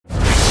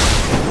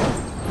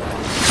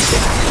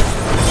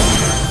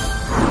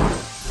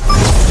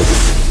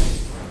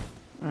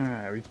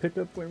we picked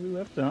up where we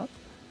left off.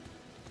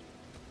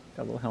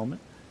 Got a little helmet.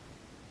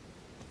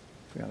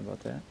 Forgot about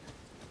that.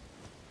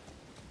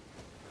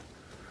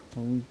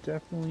 Well, we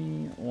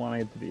definitely want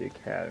to get to the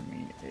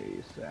academy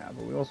ASAP,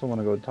 but we also want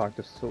to go talk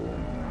to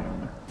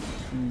Celine.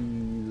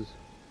 She's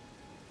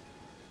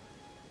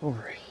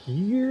over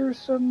here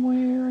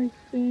somewhere, I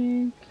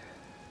think.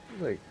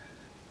 She's like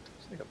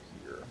up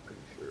here, I'm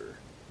pretty sure.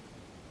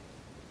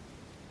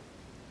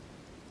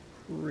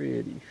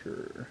 Pretty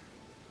sure.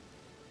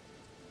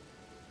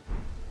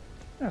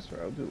 That's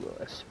right, I'll do a little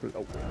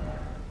Astrologer.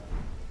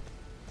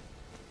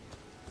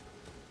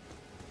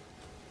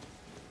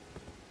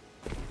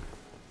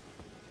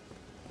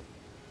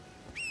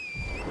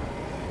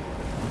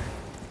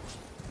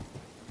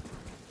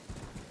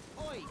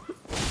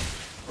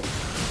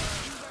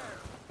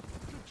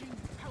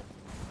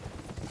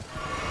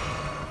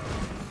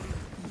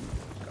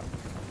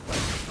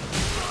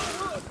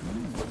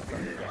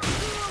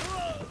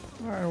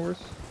 Alright,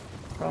 horse.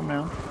 Calm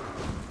down.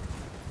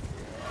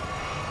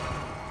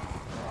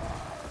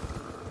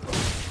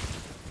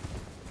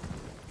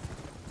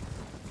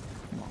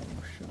 Come on,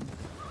 motion.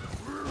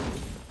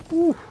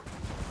 Woo!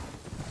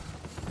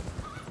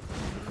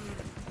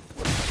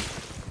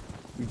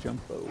 We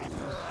jump those.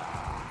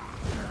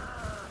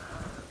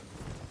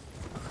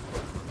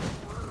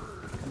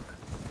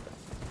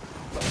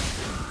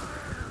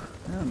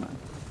 Never mind.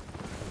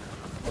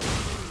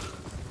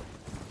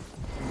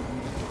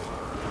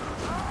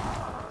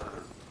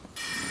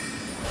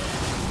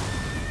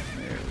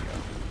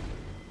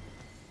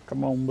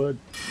 Come on, bud.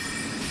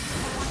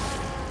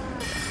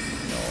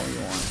 No, you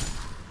want it.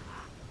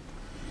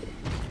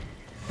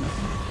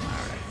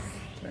 Alright,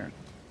 there.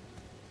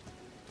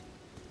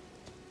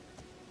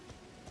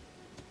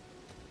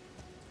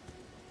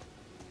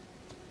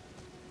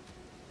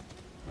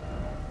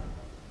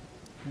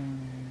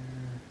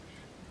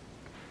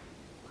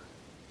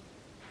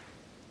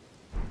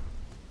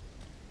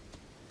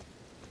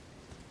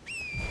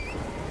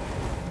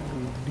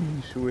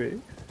 This way.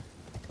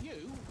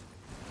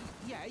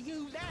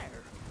 You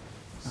there?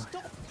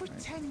 Stop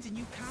pretending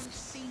you can't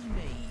see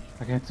me.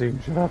 I can't see you.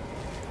 Shut up.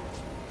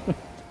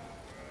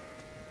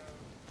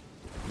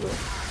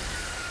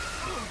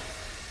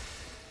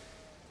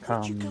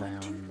 Calm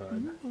down,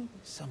 bud.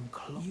 Some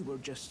clock. You were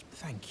just.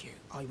 Thank you.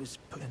 I was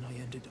put and I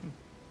ended up.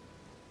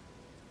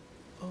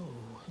 Oh,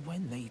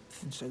 when they.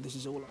 So this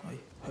is all I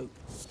hope.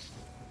 It's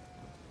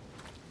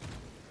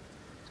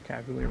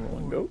casually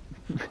rolling goat.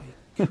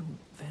 They're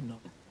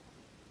not.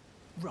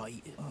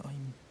 Right.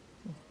 I'm.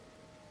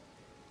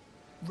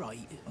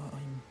 Right.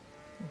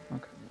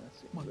 Okay,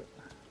 that's it.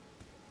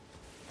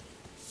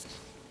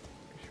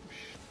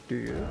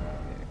 Steer. Yeah,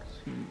 because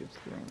he gets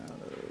thrown out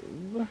of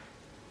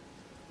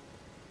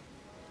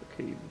the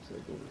cave. It's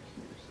like over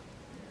here somewhere.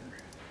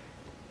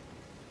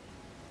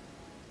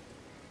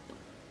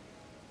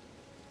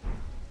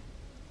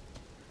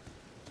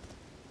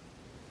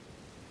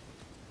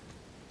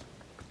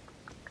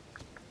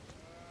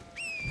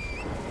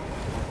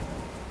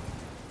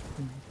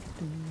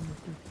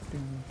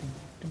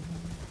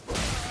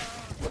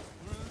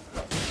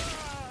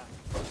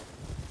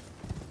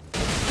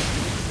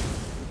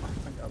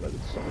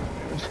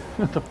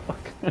 What the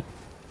fuck?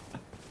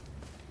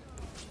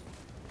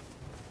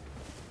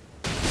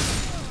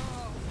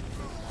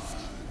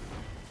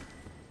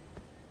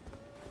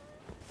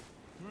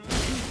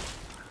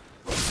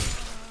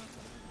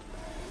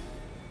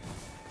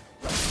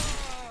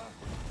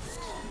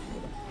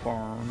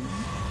 Farm.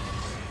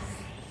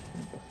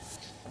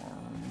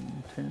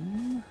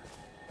 Farmington.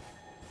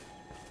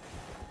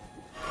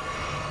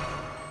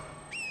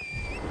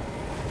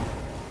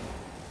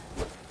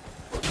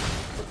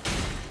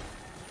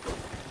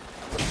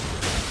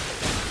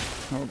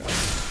 Oh god.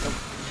 Oh,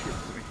 excuse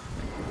me.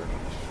 Thank you very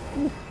much.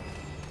 Ooh.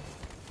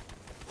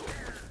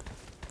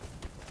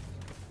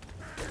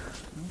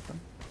 Okay.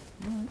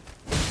 Alright.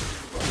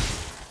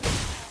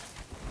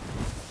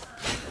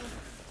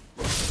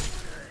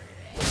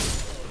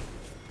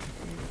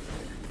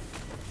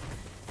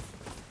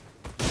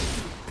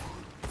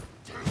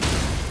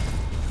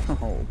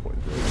 Oh boy.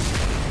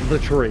 The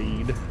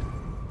trade.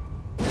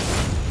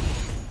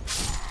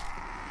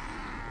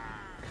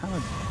 Kinda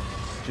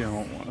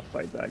don't want to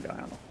fight that guy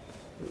on a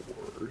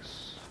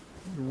horse.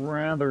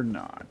 Rather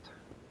not.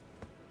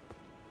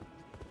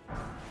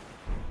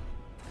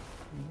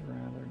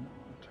 Rather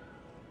not.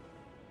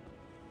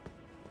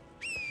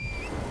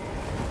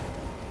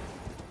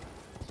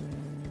 Is there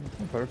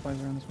any butterflies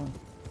around this one?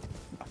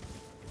 No.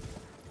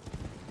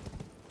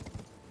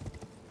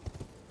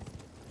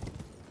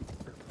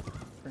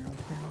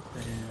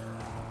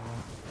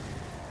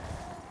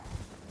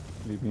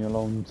 Leave me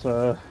alone,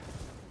 sir.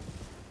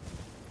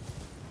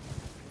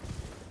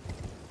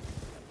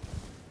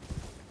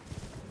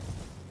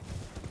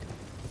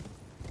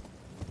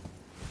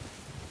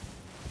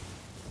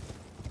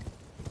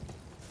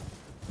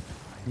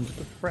 I'm just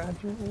a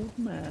fragile old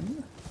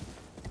man.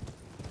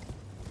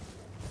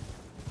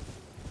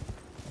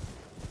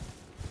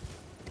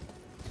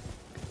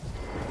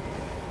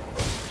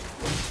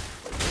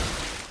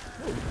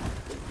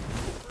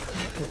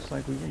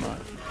 looks like we will not.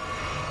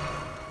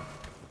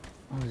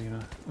 Oh, is he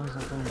gonna? Oh, he's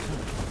not going to come.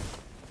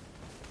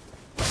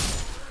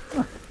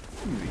 Huh,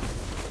 easy.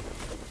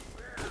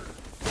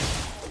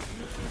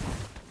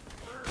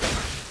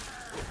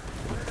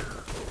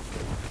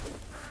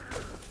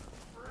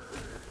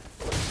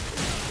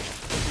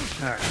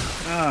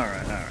 Alright.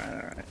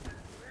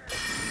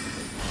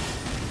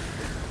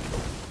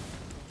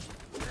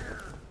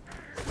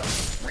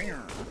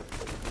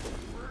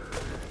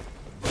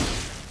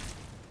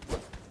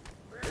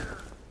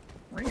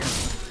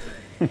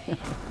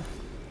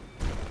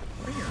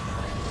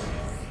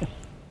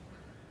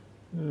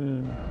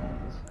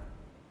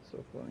 So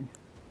funny.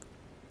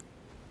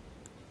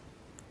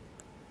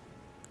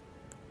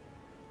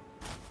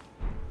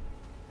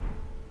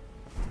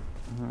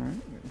 Alright,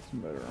 get some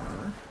better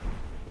armor.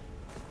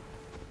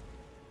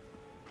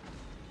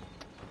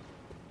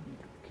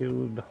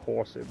 Killed the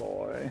horsey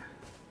boy.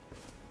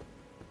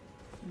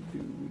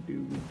 Do.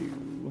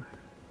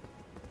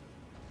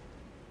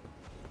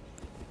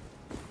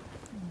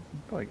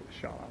 Probably get a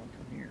shot on him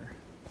from here.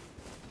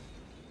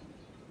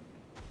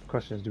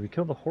 Question is, do we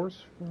kill the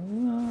horse?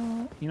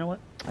 You know what?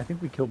 I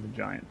think we killed the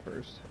giant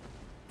first.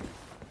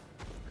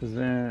 Because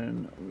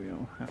then we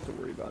don't have to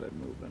worry about it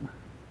moving.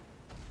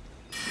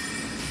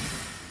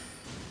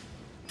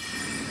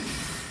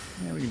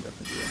 Yeah, we can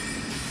definitely do that.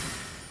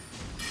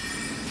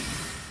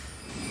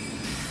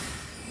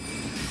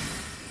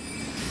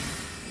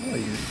 Oh,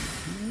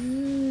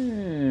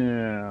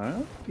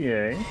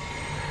 yeah, okay.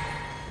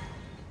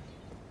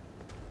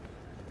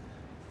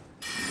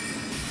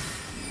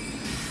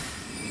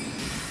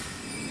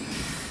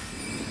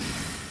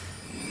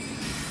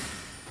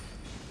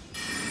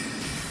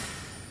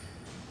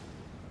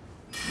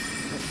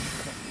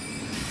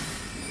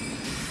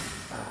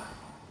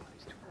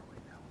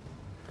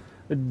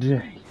 A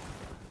day.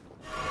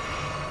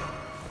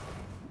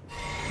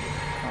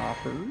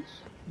 Toppers.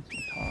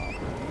 Some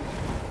toppers.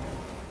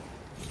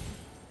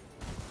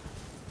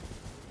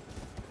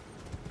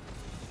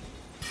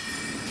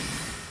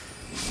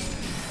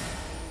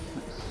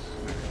 Nice.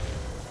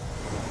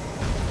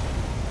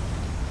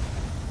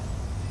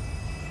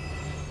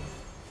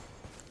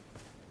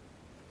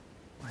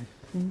 I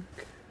think.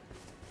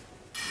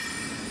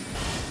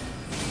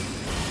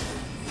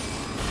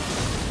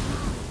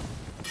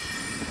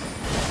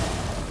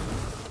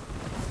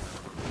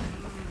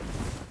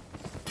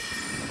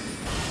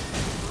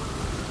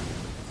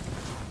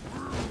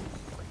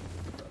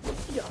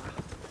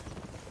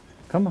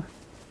 Come on.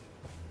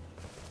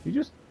 You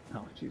just...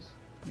 Oh, jeez.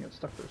 You got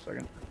stuck for a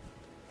second.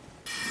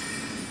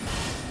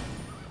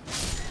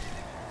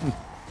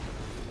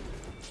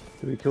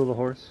 Did we kill the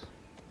horse?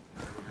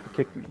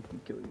 Kick me. He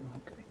kill you.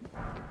 Okay.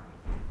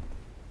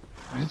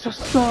 It's a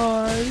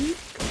psych!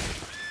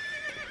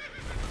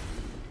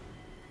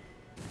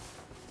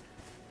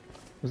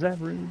 Was that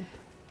rude?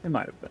 It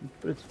might have been,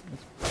 but it's a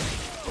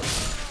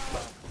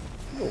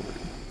little rude.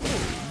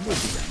 We'll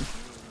be done.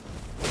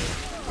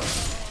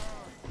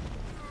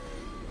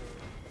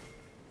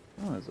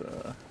 Oh, there's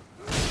a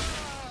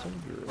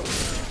soldier over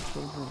there.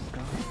 Soldier of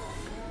God.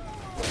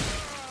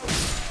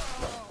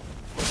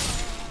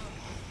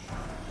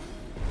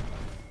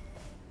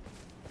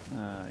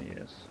 Ah,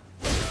 yes.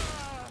 I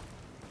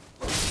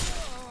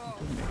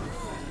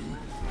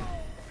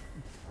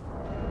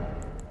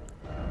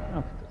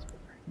don't think that's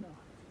better. No.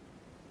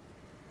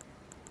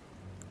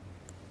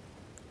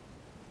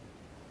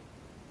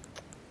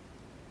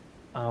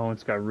 Oh,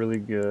 it's got really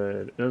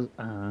good. It does.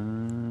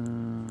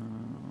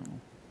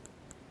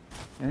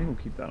 I think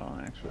we'll keep that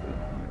on, actually.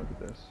 Let me look at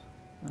this.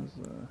 That's,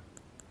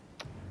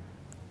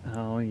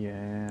 oh,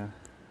 yeah.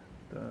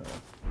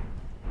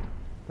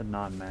 The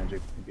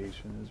non-magic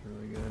negation is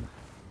really good.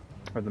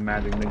 Or the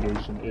magic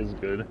negation is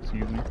good,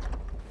 excuse me.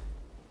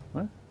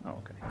 What? Oh,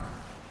 okay.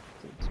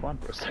 It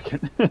spawned for a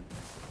second.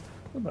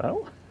 What the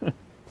hell?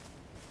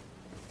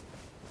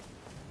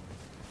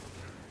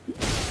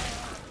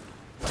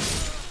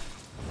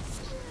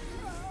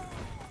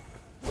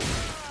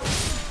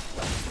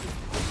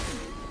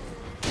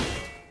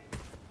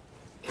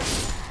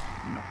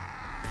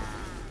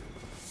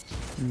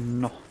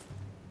 No.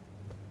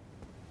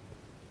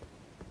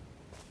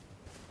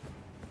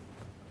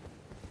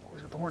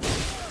 Where's the horn?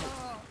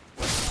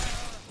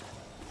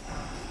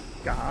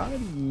 Got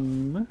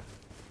him.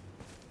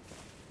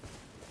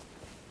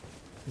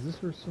 Is this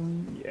her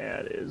swing? Yeah,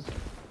 it is.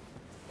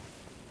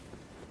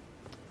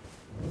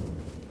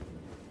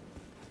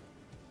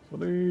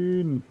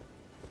 Celine!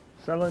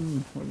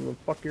 Selin, whatever the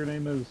fuck your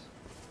name is.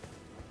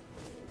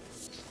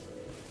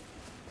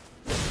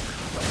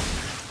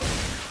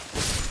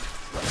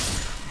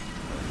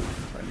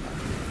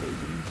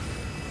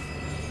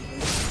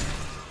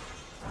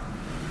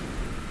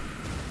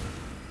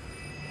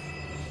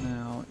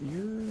 Now,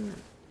 you're...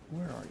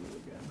 Where are you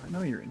again? I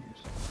know you're in here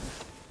somewhere.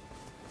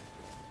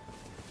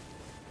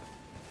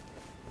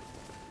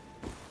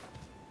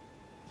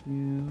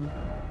 You...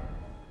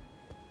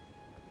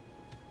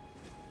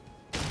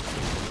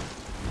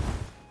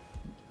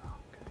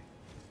 Okay.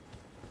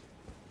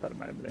 Thought it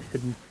might have been a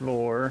hidden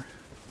floor.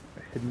 A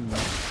hidden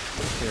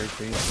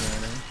Staircase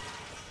there.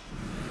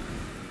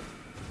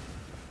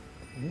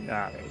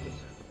 Ah, there it is.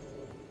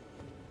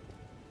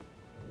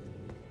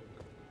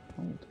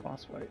 Oh, it's a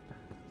boss fight.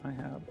 I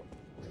have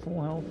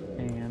full health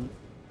and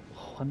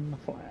one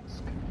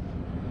flask.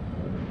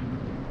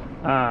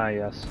 Ah,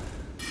 yes.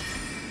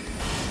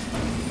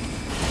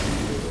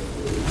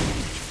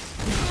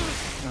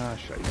 Ah,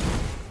 shite.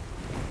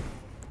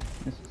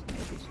 This is not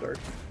a good start.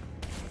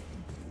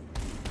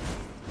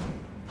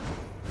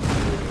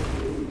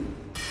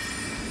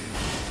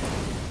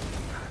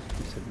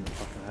 He's hitting the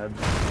fucking head.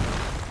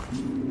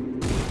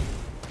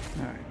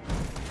 Alright.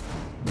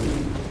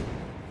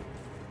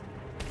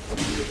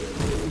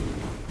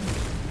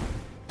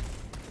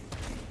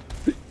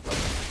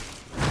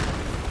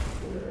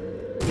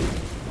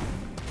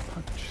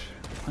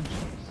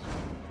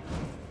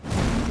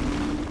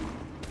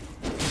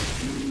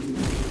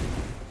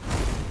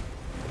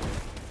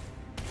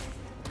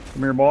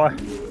 Come here, boy.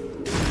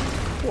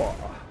 Whoa.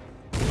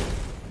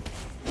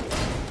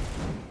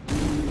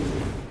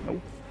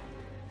 Nope.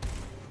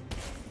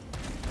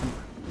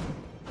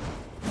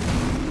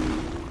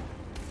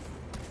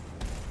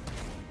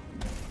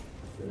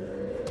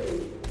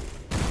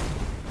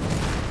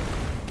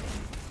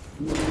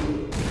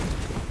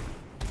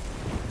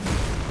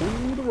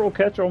 Ooh, the roll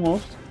catch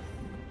almost.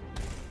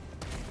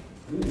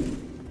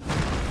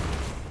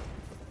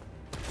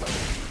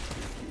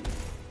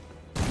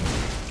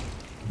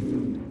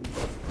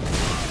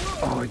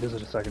 Oh, he does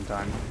it a second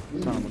time.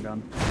 Son of a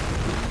gun.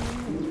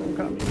 Let's roll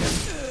copy again.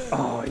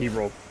 Oh, he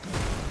rolled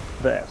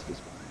fast as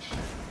punch.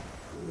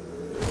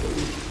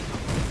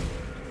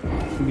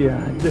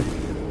 God.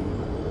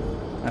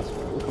 That's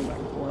why we'll come back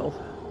with full health.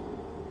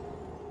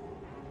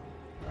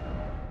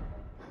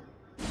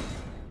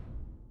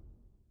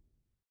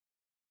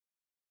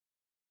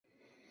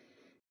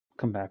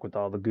 Come back with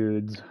all the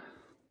goods.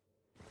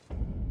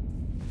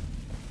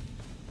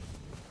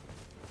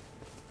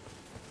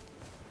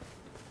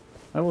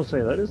 I will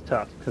say that is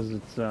tough because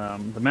it's the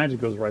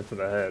magic goes right for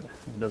the head.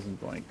 It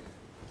doesn't like.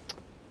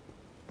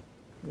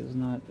 It is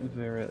not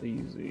very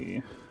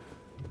easy.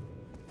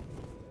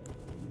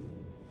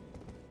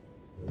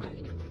 I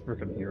can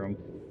freaking hear him.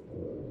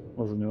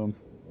 Listen to him.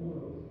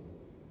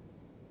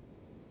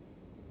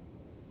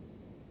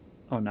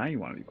 Oh, now you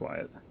want to be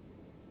quiet.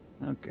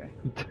 Okay.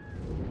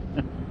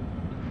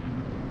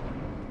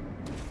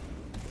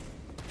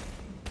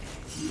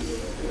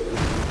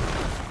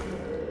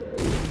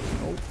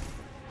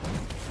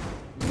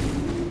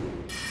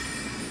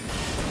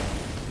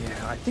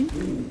 I think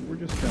we're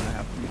just gonna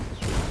have to use the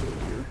short sword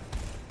here,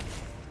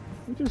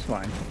 which is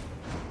fine.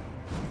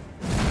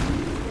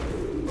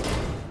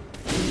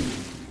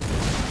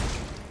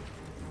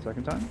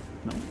 Second time?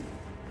 No.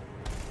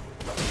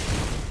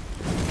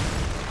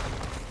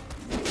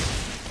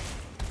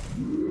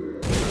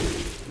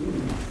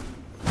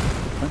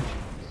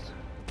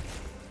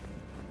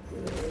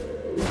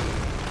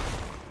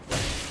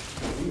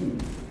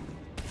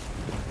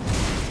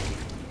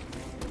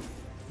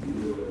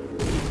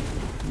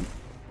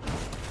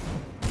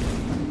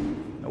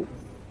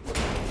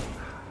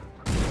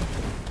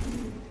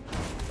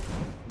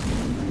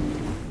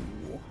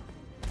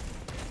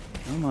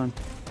 Come on.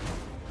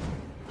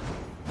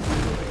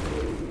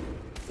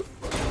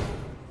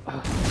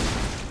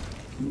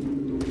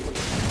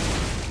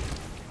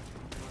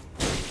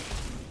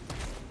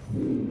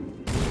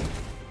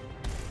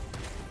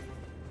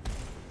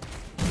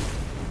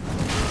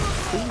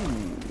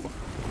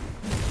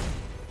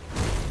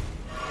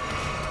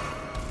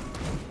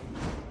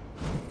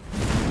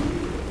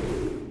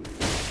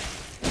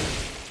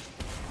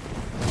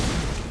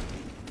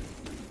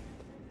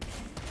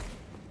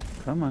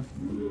 Come on.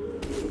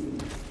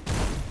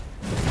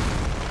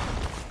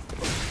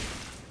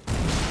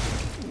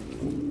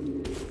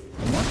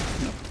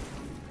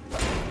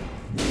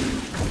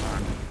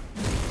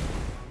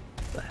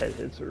 Head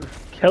hits are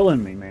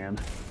killing me, man.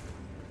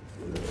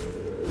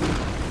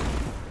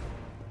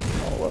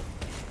 All up.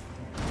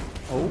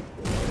 Oh.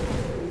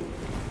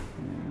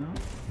 Yeah.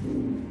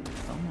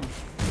 Come on.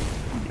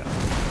 Got it.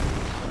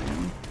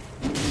 Slam.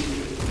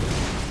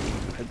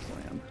 Head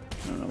slam.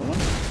 Another one.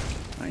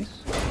 Nice.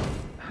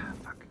 Ah,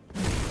 fuck.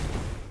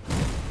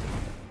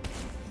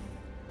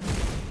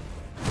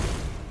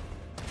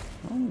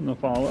 Oh, no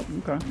follow up.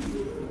 Okay.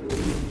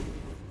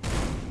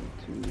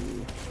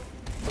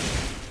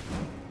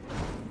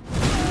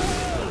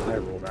 I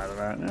rolled out of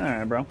that.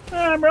 Alright, bro.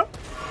 Alright, bro.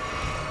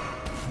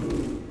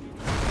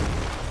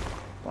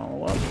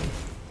 Follow up.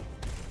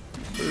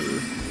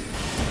 Sure.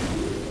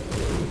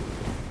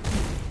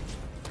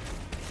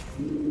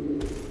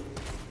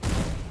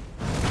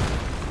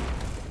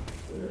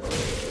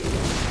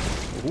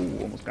 Ooh,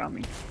 almost got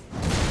me.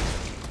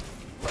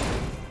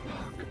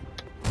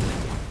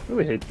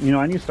 Really hate, you know,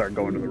 I need to start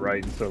going to the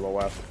right instead of the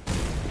left.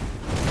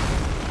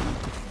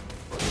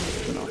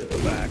 Then I'll hit the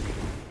back.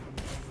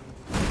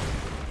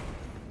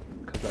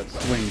 That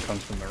swing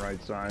comes from the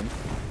right side.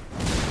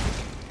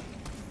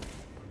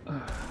 So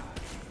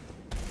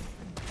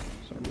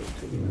I'm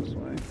rotating this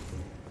way.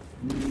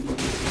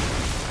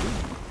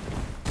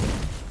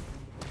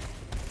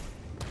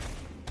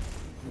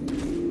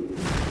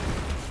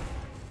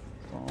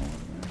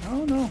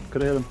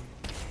 could have hit him.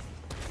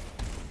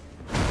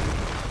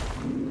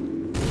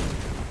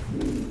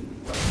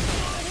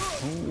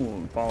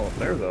 Ooh, follow up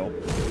there though.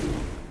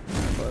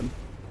 Yeah, bud.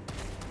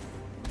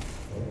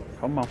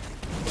 Come on.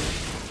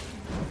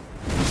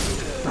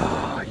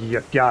 Oh,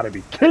 you gotta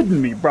be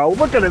kidding me, bro.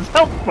 Look at his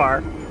health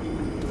bar.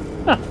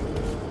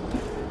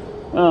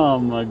 Oh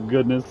my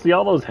goodness. See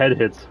all those head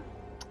hits.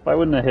 If I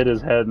wouldn't have hit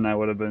his head and I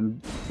would have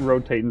been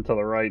rotating to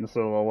the right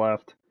instead of the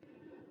left.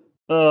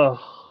 Ugh.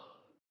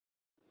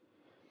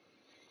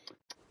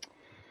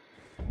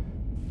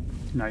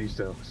 Not used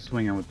to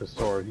swinging with the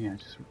sword. Yeah, it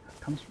just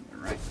comes from the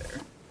right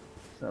there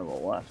instead of the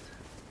left.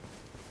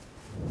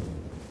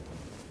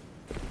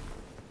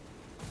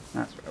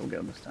 That's right, we'll get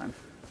him this time.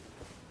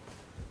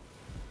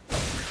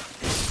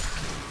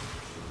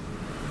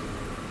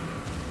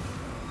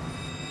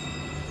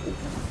 Ooh,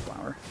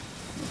 flower.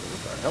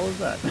 What the hell is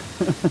that?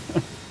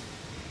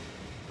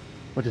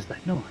 What is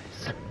that noise?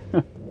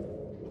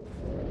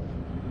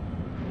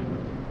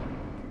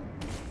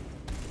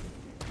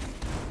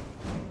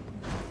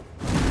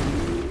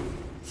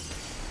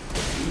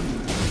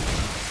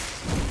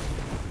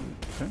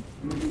 Okay.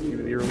 Give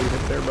it the early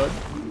hit there, bud.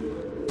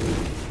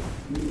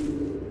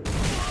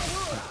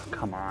 Oh,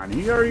 come on,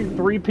 you already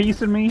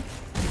three-piecing me?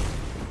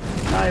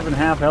 Not even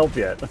half health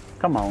yet.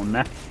 Come on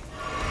now.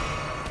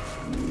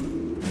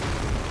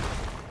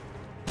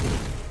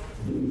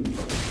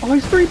 Oh,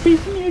 he's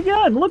three-piecing me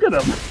again! Look at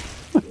him!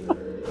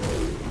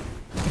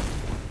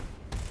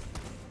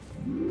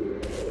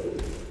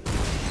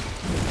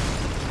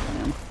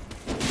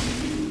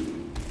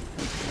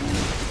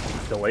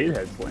 Delayed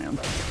head slam.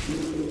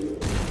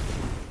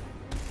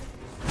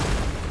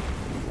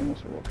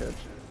 Almost a roll catch.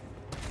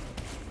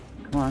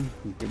 Come on,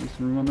 give me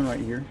some room on the right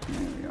here.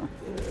 There we go.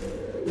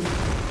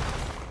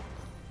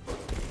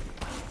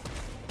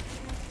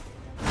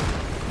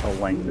 The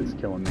length is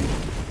killing me.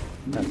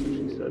 That's what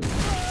she said.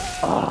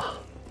 Ah,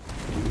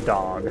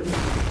 dog.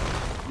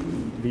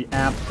 The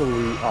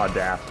absolute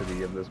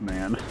audacity of this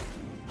man.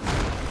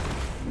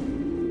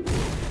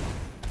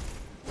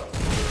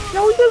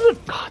 No, he doesn't.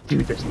 Oh,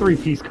 dude, this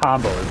three-piece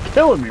combo is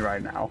killing me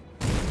right now.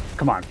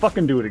 Come on,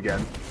 fucking do it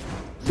again.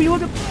 See,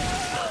 look at.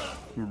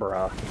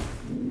 Bruh.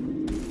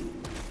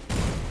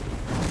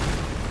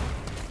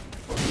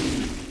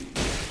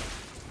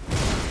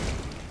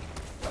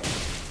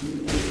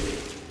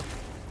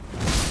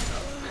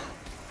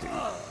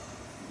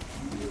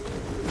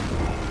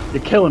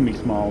 You're killing me,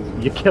 Smalls.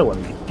 You're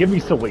killing me. Give me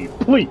sleep,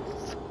 please.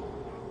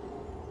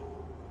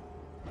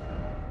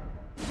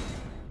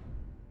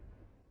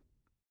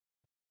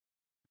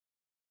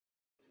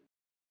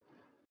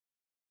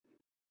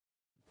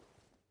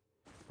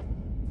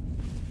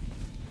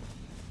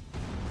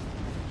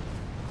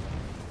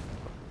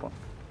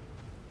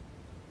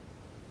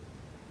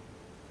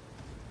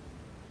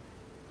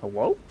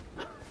 Hello?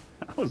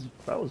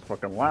 That was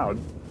fucking loud.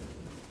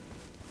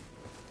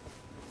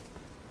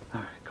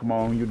 Alright, come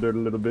on, you dirty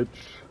little bitch.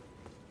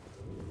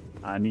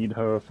 I need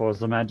her for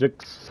the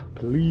magics,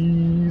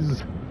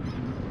 please.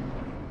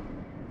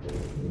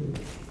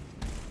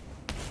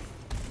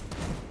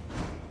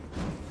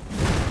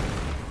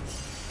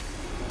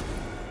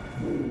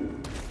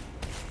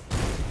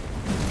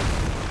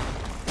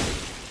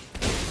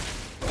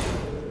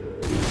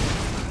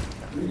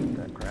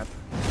 That crap.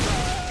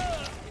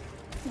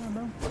 Oh,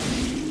 no.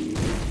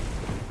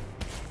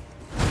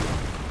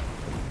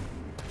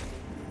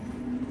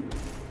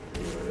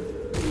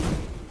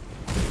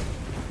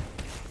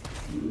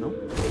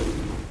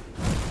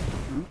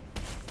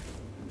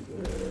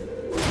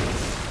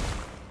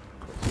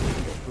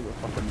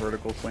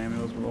 Vertical slam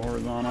those for the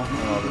horizontal. I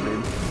love it,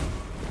 dude.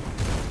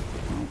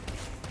 Oh.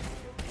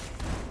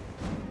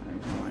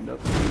 Wind up.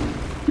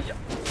 Yeah.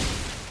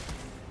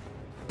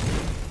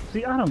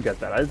 See, I don't get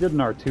that. I did an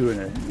R2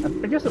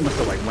 and I guess it must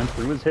have like went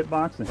through his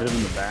hitbox and hit him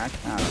in the back.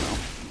 I don't know.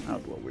 That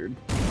was a little weird.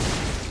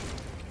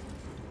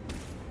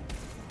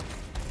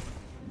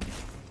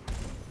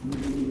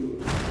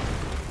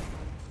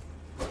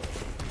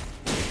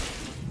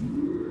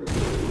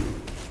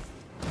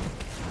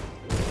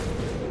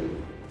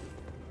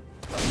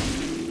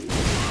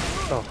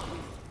 Oh,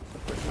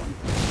 that's one.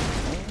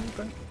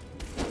 Oh, okay.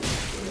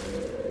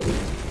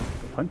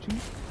 Punchy.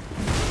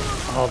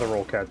 Oh, the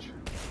roll catch.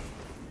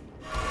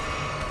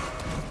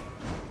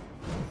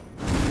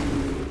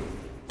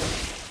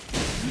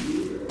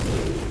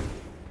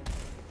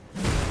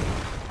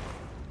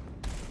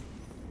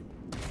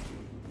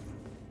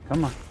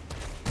 Come on.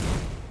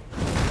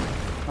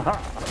 Aha!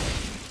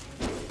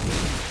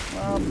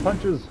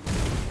 Punches.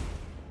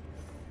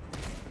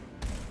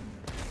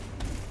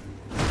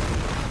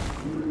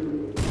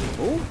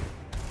 Oh,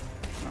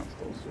 that's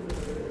close.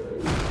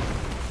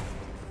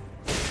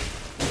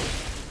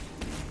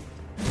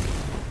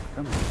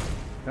 Come on.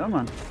 Come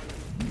on.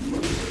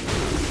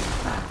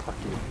 Ah, fuck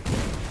you.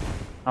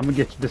 I'm gonna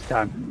get you this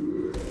time.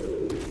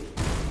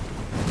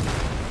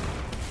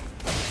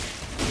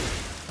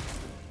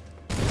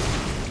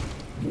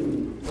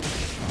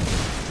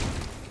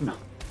 No.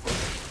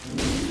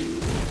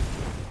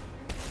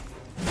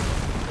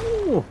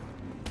 Ooh.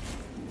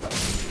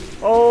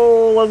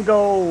 let's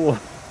go!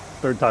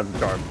 Third time's the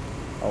charm.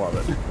 I love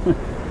it.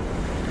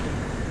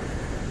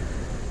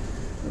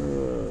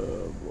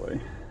 Oh boy.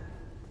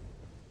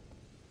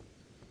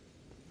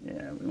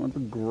 Yeah, we want the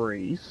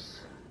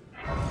grace.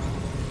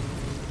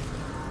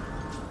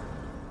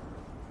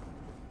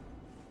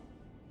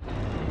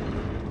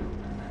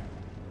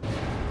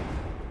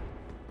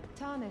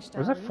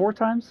 Was that 4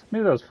 times?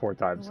 Maybe that was 4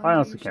 times. I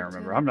honestly can't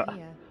remember.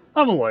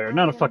 I'm a lawyer,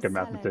 not a fucking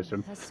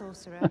mathematician. A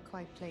sorcerer,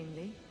 quite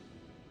plainly.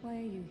 Why are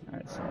you?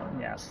 Alright, so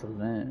yeah, so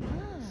then.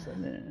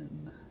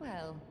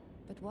 Well,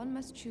 but one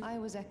must choose. I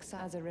was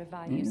exiled as a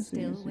revive. You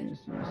still with?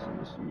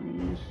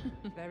 Yes.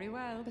 Very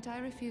well, but I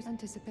refuse to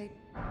anticipate.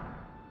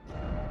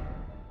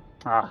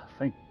 Ah,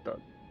 thank the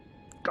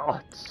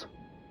gods.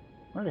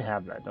 I already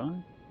have that, don't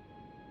I?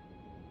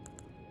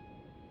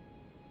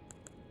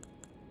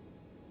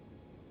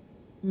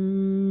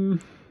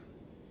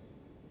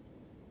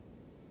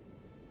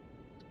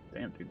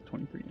 Damn, dude,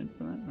 23 in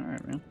for that.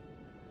 Alright, man.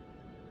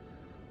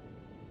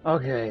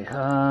 Okay,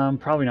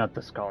 probably not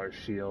the Scholar's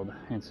Shield.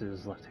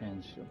 Answers left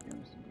hand shield.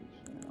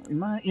 We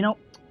might, you know,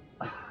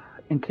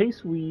 in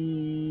case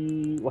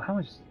we. Well, how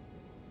much?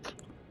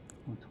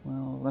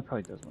 112. That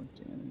probably does more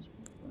damage,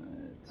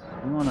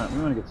 but we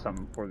wanna get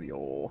something for the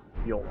old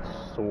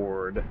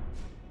sword.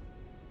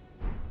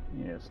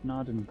 Yes,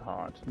 not in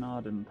pot.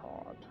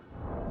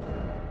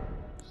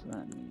 So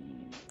that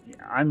means,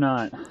 yeah, I'm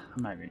not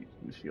even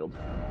using the shield.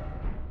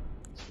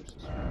 Let's switch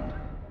this around.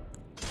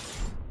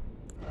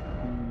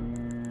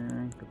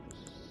 Here, get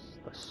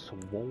the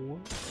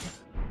sword.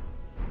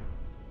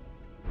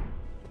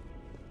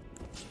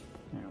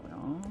 There we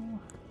are.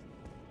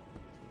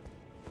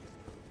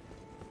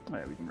 Oh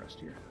yeah, we can rest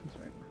here. That's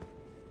right.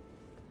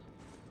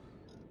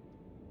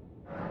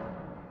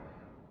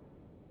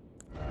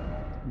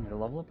 Need to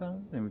level up out of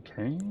it? Then we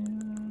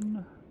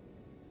can.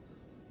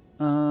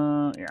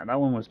 Yeah, that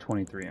one was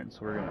 23 in, so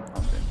we're gonna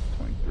pump in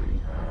 23.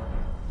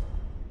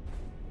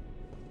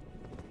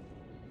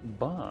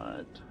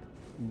 But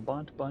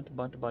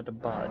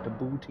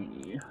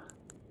booty.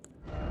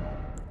 I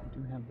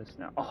do have this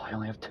now. Oh, I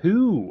only have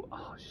 2!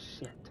 Oh,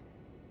 shit.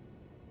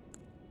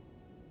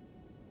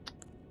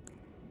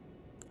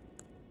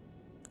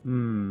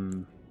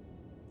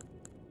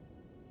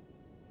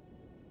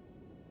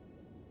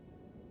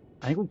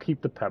 I think we'll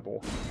keep the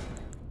pebble.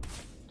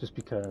 Just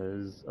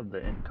because of the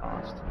int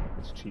cost.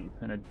 It's cheap,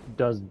 and it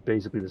does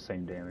basically the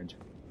same damage.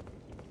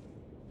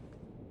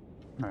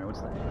 Alright,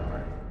 what's the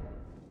AR?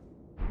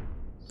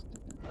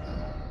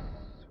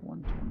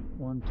 120,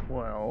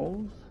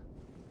 112.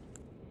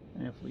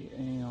 And if we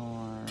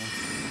AR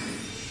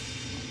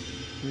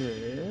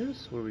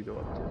this, what do we go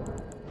up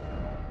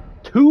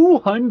to?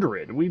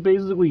 200! We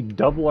basically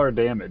double our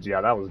damage.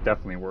 Yeah, that was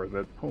definitely worth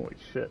it. Holy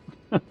shit.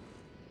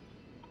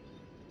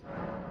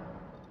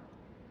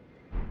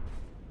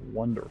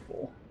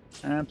 Wonderful.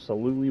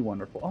 Absolutely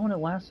wonderful. Oh, and it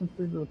lasts them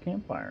through the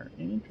campfire.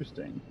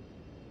 Interesting.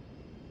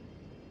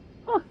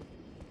 Huh.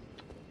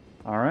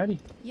 Alrighty.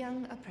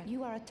 Young apprentice,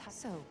 you are a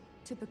so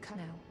to become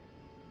now.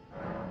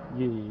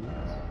 Yes,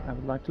 I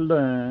would like to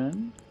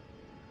learn.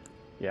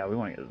 Yeah, we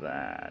want to get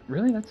that.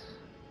 Really? That's...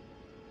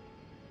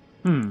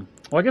 Well,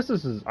 I guess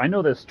this is... I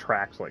know this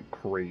tracks like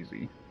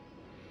crazy.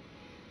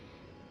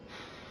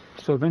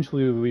 So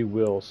eventually we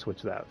will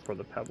switch that for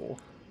the pebble.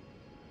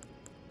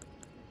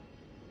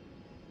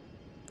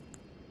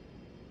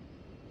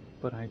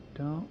 But I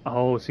don't...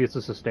 Oh, see, it's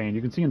a sustained.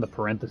 You can see in the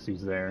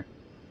parentheses there,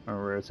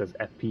 or where it says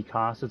FP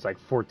cost, it's like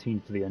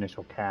 14 for the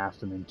initial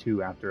cast, and then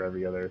 2 after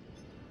every other...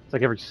 It's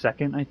like every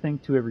second, I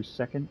think. 2 every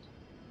second.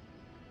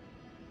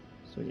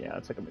 So yeah,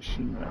 it's like a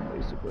machine gun,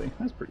 basically.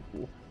 That's pretty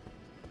cool.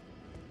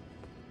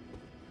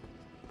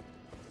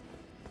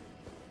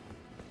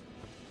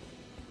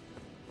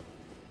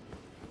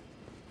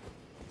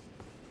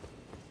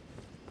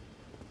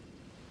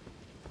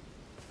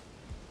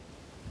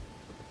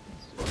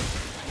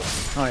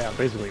 Oh yeah,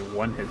 basically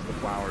one hits the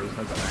flowers.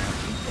 That's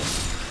nasty.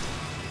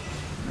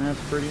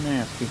 That's pretty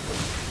nasty.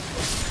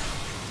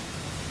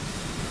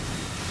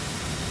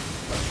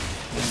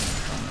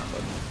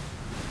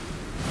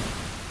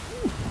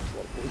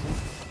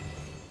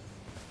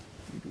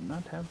 We do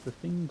not have the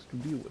things to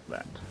deal with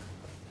that.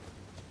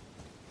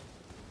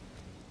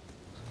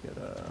 Let's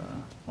get a...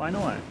 Well, I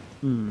know what.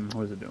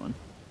 What is it doing?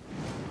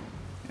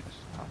 Yes,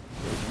 top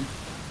poison.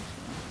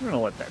 We're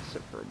gonna let that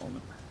sit for a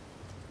moment.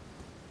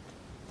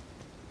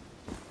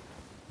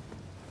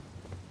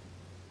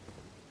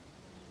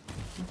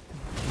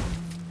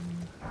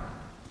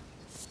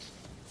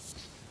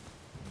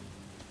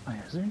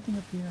 Is there anything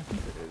up here? I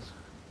think there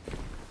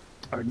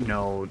is.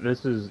 No,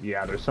 this is...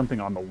 Yeah, there's something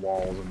on the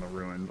walls in the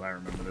ruins. I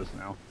remember this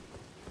now.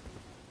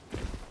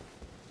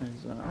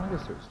 There's... I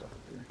guess there's stuff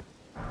up here.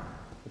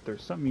 But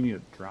there's something you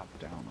need to drop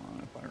down on,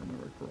 if I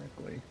remember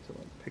correctly, to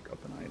like, pick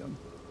up an item.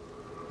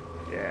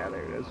 Yeah,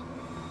 there it is.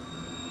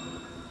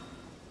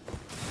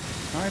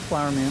 Alright,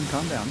 Flower Man,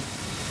 calm down.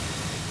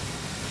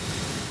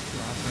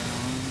 Drop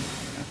down.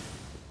 Yeah.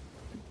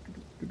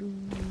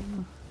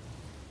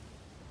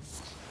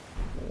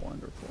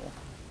 Wonderful.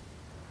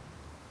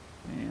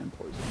 And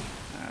poison.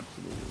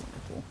 Absolutely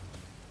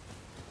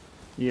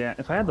Yeah,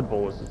 if I had the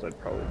boluses, I'd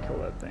probably kill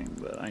that thing,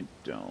 but I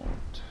don't.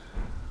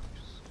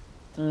 Just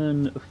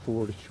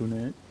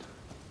unfortunate.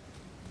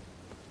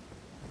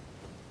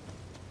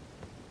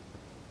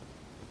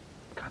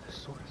 God, this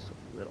sword is so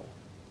little.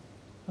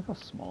 Look how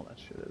small that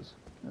shit is.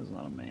 That is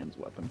not a man's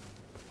weapon.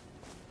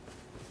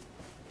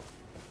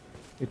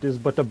 It is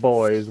but a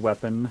boy's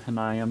weapon, and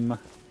I am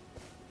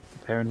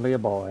apparently a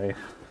boy.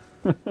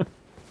 No,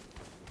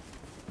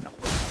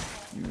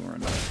 you are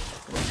not.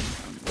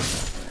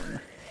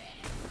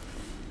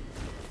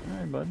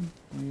 Alright, bud.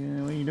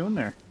 What are you doing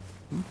there?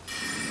 Hmm?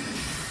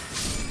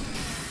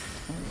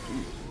 Oh,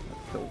 jeez. That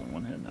killed in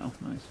one hit now.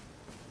 Nice.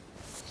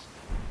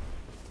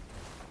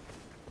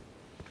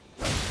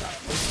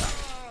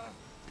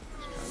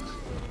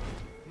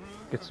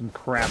 Get some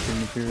crafting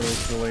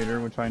materials for later,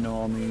 which I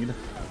know I'll need.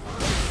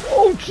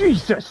 Oh,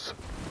 Jesus!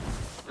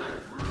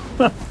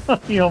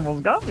 He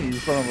almost got me, you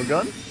son of a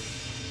gun.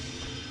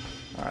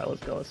 Alright,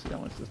 let's go. Let's see how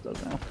much this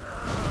does now.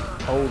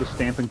 Oh, the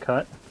stamp and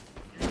cut.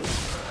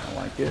 I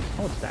like it.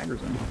 Oh, it staggers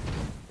him.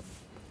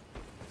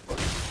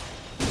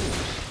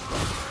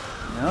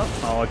 Nope.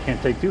 Oh, I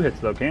can't take 2 hits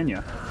though, can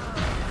ya?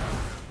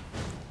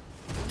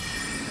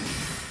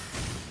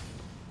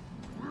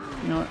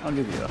 You know what? I'll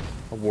give you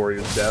a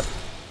warrior's death.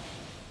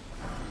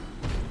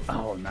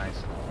 Oh, nice.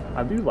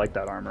 I do like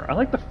that armor. I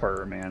like the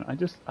fur, man.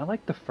 I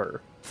like the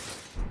fur.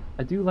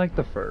 I do like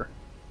the fur.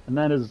 And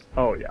that is...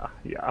 Oh, yeah.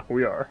 Yeah,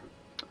 we are.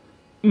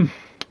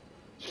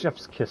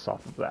 Chef's kiss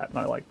off of that, and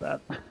I like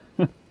that.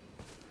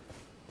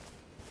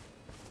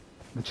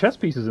 The chess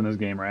pieces in this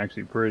game are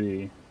actually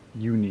pretty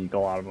unique, a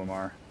lot of them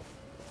are.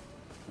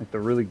 Like, the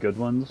really good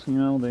ones, you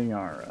know, they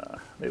are,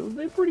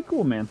 they're pretty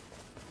cool, man.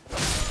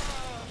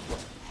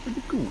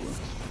 Pretty cool.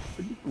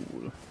 Pretty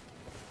cool.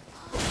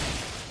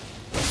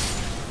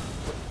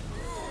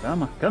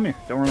 Come on, come here,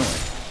 don't run away.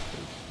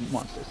 You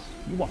want this.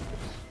 You want this.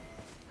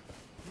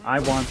 I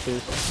want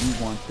this, you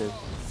want this.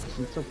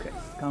 It's okay,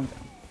 calm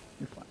down.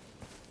 You're fine.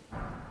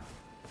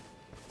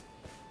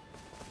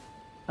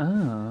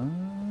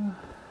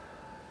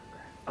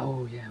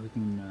 Oh yeah, we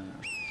can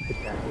hit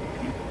that little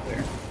camp up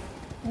there.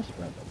 I was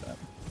surprised about that.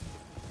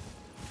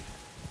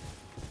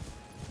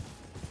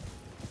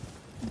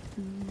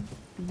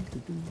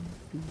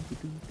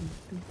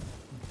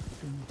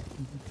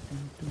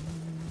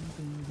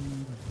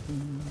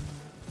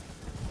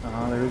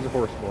 There is a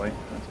horse boy.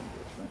 That's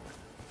unfortunate.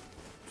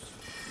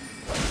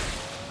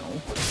 No.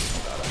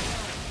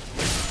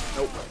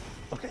 Nope.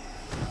 Okay.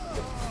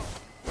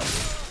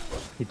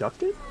 He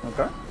ducked it?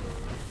 Okay.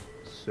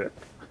 Sick.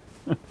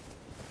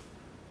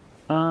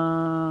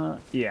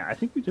 Yeah, I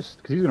think we just...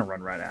 Because he's going to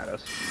run right at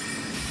us.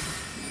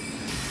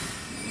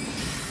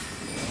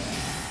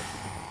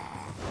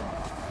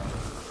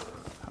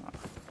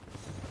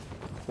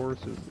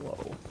 Horse is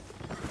low.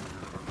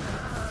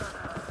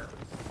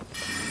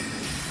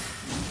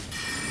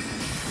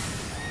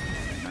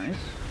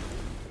 Nice.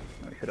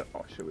 Oh, we hit it.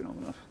 Oh, shit, we don't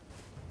have enough.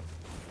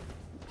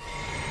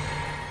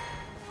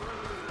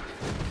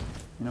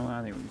 You know what?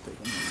 I think we can take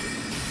him.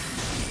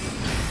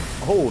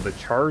 Oh, the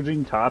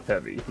charging top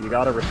heavy. You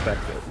gotta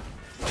respect it.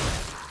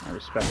 I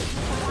respect it.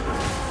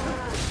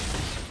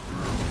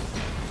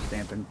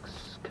 Stamp and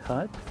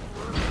cut.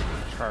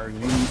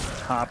 Charging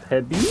top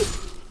heavy.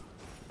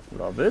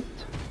 Love it.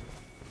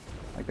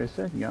 Like I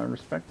said, you gotta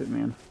respect it,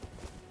 man.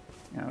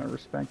 You gotta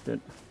respect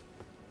it.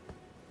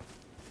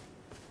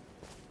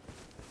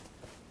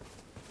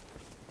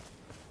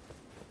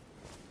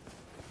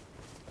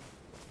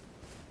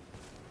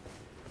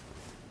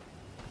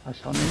 I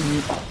shall name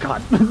you. Oh,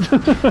 God.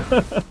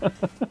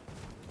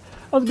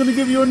 I was going to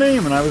give you a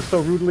name, and I was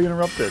so rudely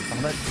interrupted.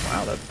 Oh, that's...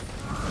 Wow, that's...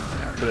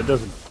 Yeah, but it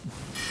doesn't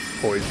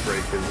poise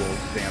break his little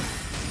stamp.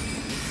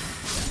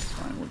 That's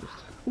fine, we'll just...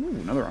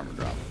 Ooh, another armor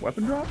drop.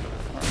 Weapon drop?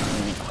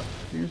 Alright.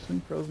 Fiercely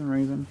frozen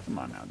raisin. Come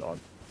on now, dog.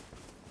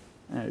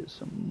 That is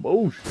some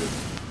bullshit.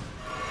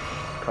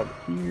 Cover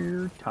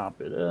here. Top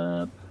it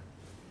up.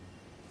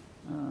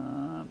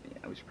 Yeah,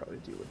 we should probably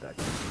deal with that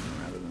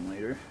rather than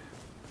later.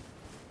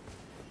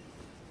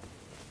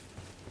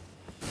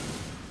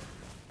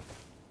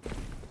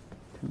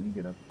 Can we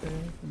get up there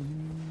from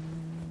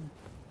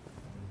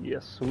here?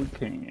 Yes, we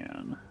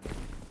can.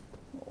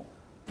 Oh,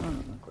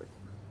 not quite.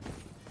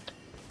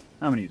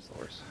 I'm gonna use the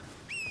horse.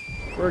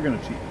 We're gonna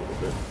cheat a little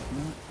bit.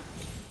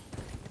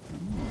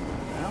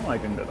 Now I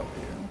can get up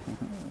here.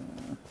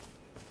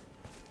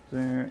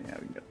 There, yeah,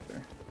 we can get up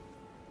there.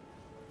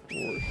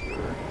 For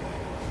sure.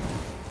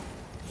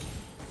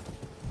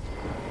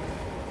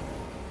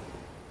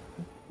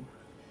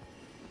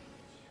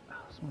 Oh,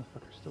 this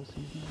motherfucker still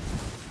sees me.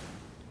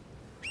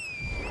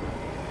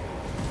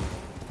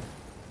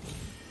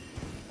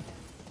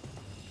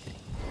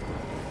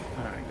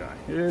 Alright, guy.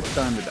 It's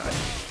time to die.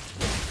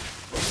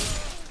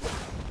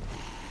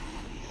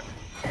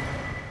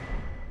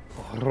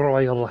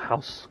 Royal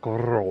House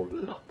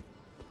Scroll.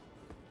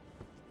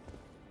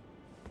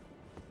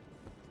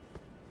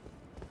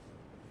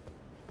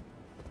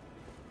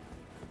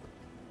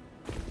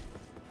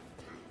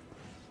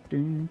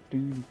 Dun,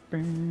 dun,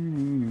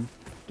 dun,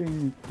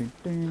 dun, dun,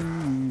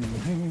 dun,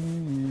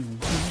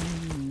 dun.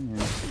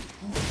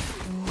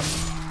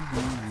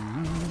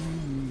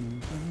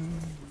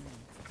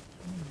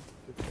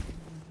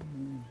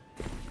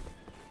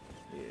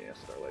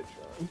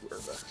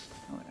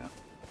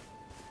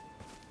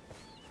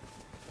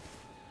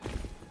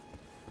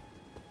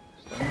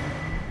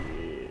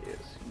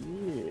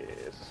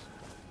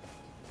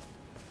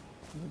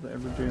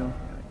 the jail? Yeah,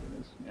 I think it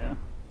is. Yeah.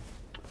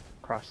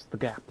 Across the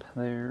gap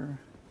there.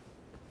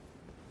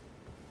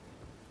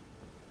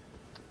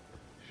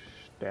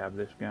 Stab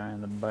this guy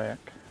in the back.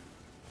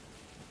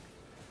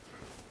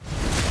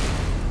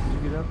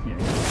 Did you get up? Yeah.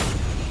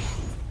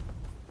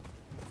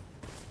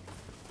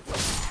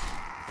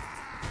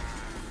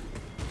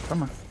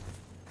 Come on.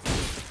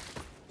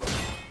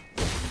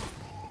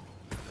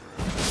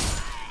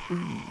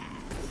 Ooh.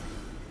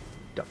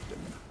 Ducked him.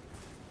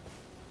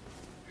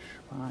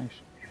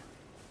 Schweiss.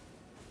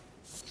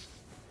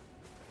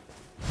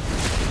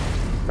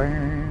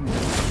 Burn.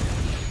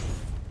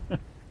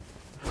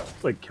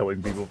 It's like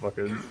killing people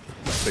fucking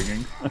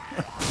singing. What's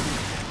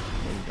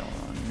going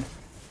on here?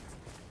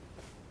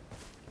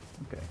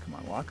 Okay, come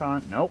on, lock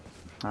on. Nope,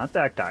 not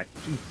that guy.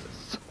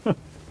 Jesus.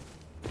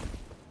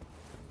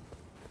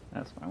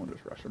 That's fine, we'll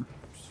just rush him.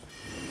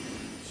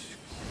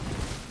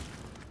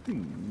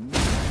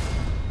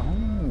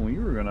 Oh,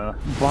 you were gonna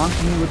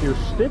bonk me with your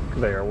stick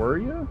there, were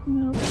you?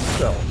 No,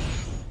 so.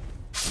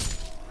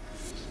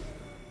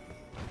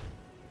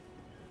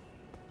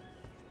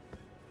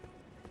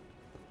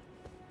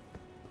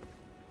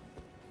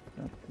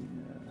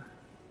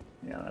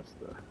 Yeah, that's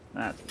the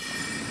one.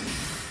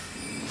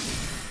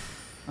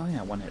 Oh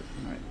yeah, one hit.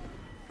 All right,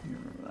 you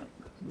remember that.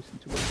 Listen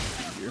to it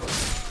here.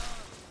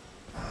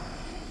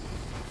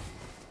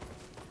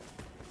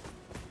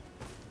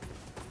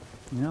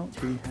 You know,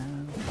 we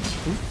have.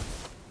 Oops.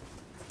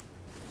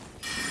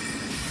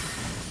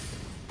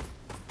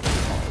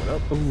 Follow it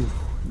up. Ooh,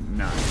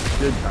 nice.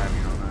 Good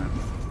timing on that.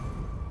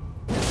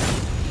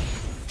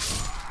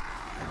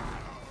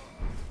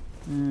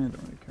 Don't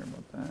really care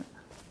about that.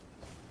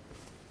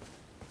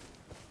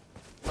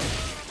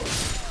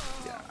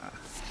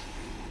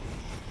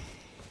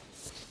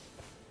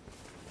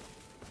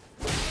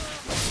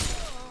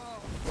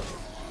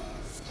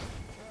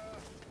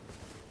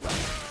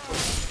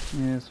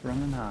 Yes, run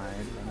and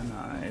hide, run and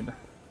hide.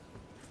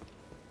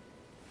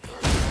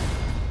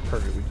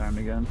 Perfectly timed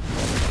again.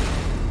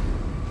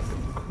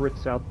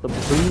 Crits out the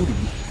booty.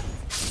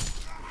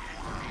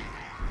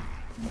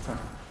 Okay.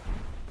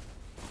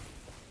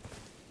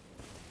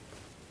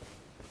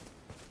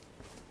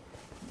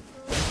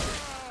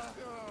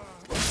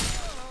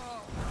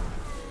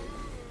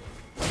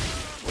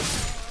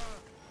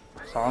 I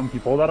saw him, he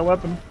pulled out a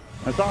weapon.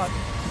 I saw it.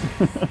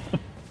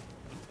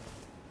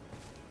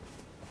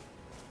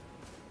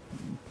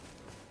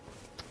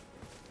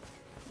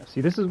 See,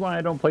 this is why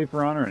I don't play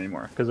For Honor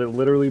anymore, because it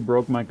literally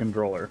broke my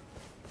controller.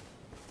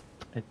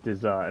 It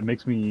is, it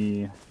makes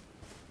me,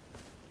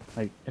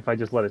 like, if I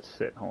just let it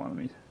sit. Hold on, let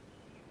me,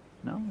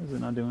 no? Is it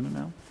not doing it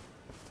now?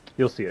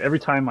 You'll see it. Every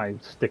time my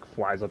stick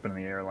flies up in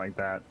the air like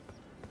that,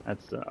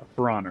 that's,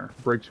 For Honor.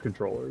 Breaks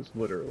controllers,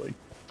 literally.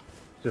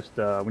 Just,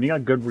 when you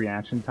got good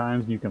reaction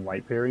times and you can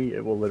light parry,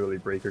 it will literally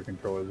break your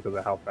controllers because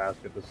of how fast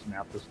you have to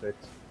snap the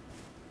sticks.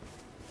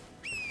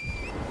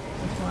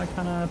 That's why I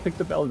kind of picked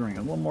up Elden Ring.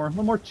 A little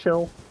more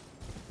chill.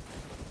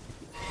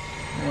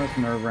 Less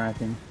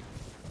nerve-wracking.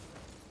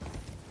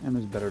 And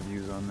there's better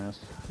views on this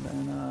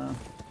than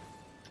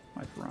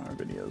my For Honor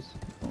videos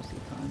most of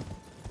the time.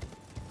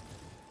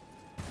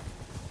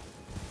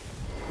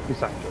 At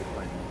least I enjoy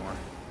playing more.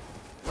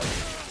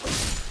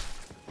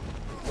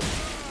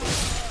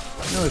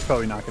 I know there's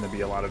probably not going to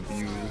be a lot of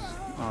views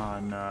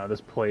on this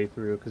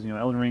playthrough because, you know,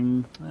 Elden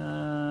Ring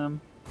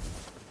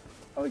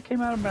probably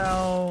came out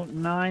about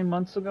 9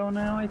 months ago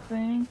now, I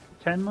think.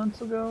 10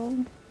 months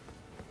ago.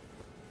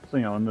 So,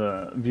 you know, in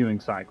the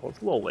viewing cycle, it's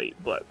a little late,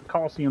 but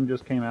Coliseum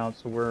just came out,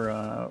 so we're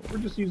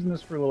just using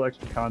this for a little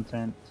extra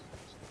content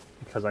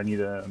because I need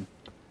to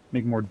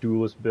make more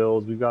Duelist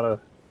builds. We've got to,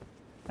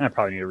 and I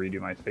probably need to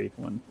redo my Faith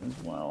one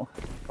as well.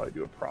 Probably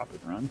do a Prophet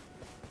run.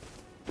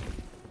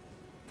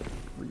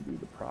 Redo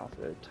the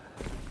Prophet.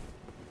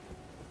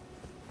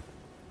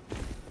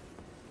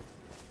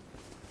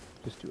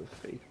 Just do a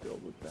Faith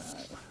build with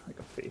that, like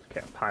a Faith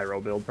Cap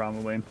Pyro build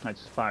probably.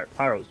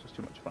 Pyro is just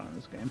too much fun in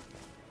this game.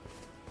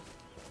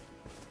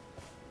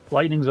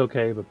 Lightning's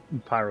okay, but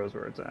Pyro's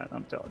where it's at,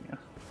 I'm telling you.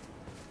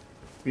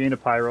 If you ain't a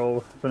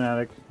Pyro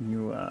fanatic,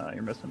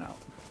 you're missing out.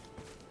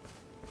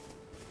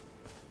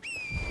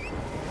 You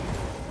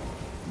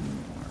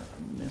are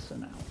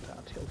missing out,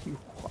 I'll tell you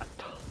what.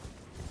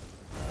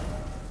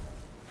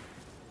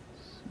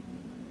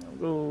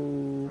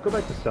 Go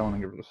back to selling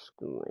and give her the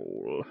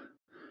scroll.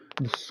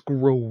 The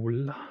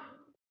scroll.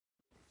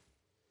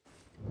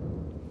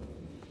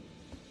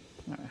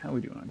 Alright, how are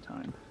we doing on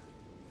time?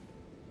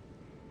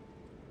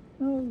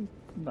 Oh,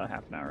 about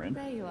half an hour in.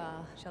 There you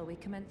are. Shall we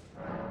commence?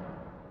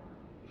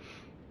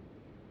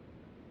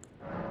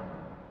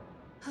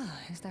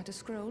 Is that a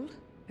scroll?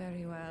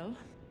 Very well.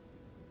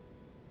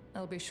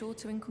 I'll be sure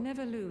to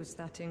never lose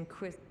that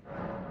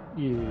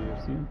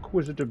Yes, the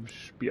inquisitive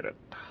spirit.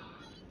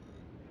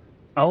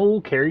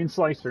 Oh, Carrion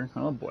Slicer.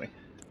 Oh boy.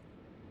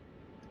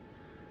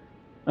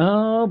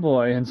 Oh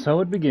boy, and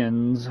so it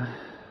begins.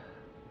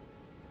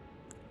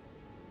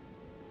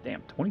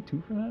 Damn,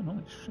 22 for that?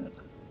 Holy shit.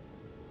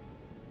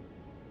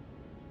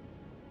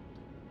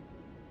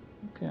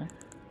 Okay.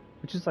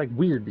 Which is like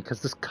weird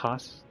because this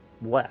costs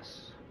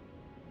less.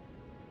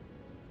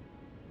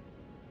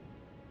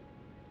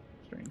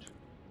 Strange.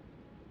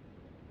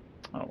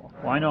 Oh well.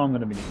 Well, I know I'm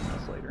going to be needing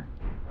this later.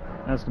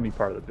 That's going to be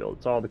part of the build.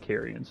 It's all the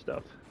carrying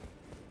stuff.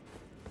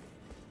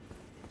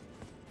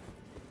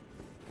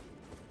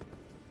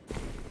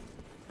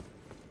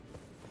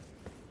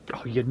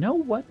 Oh, you know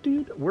what,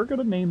 dude? We're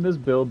going to name this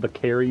build the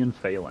Carrion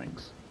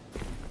Phalanx.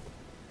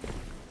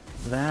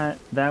 That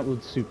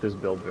would suit this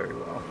build very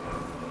well,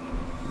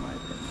 in my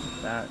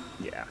opinion.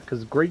 Yeah,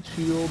 because Great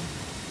Shield,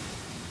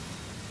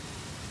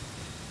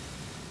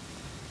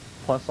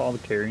 plus all the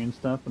carrying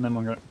stuff, and then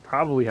we're going to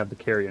probably have the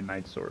Carrion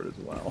Night Sword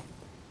as well.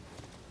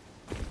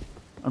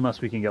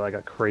 Unless we can get like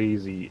a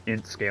crazy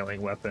int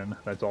scaling weapon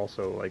that's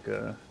also like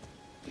a...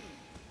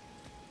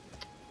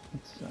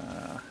 It's,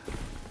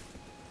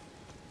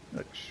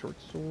 like a short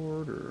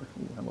sword, or...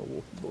 Ooh, hello,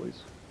 Wolfie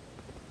boys.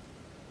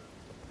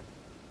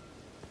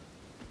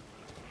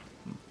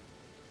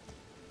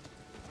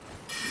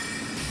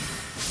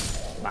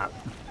 Bop.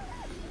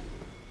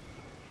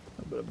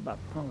 A bit of bop.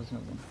 Oh, there's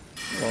another one.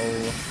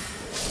 Hello.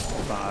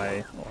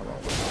 Bye. Oh, hello.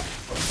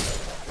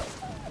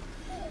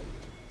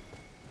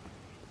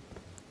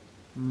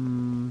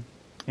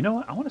 You know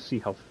what? I want to see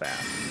how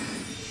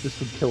fast this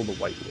would kill the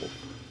white wolf.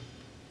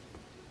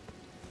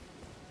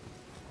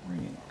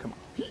 Come on.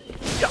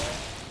 Yeah.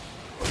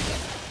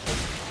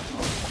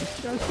 Oh, this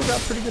guy's still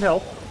got pretty good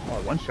health.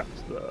 Oh, one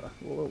shots the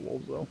little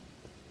wolves though.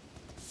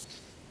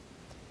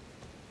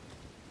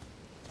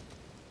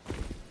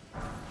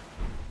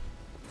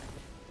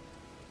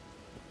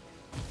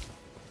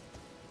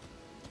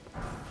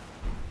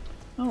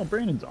 Oh,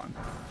 Brandon's on.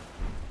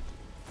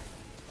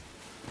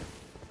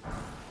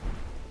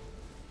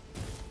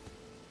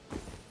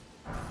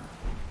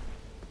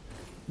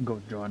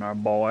 Go join our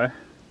boy.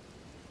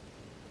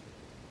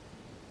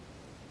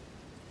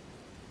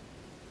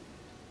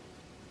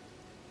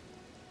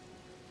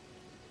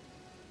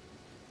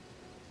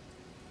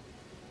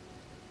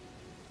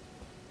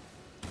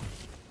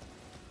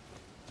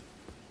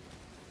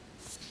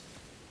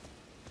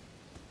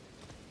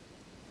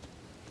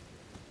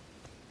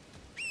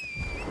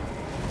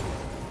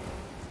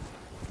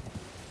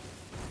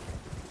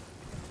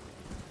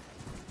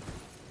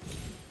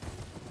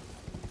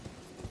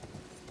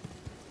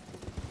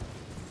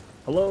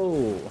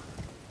 Hello!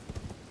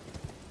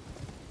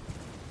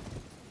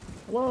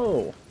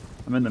 Hello!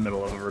 I'm in the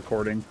middle of a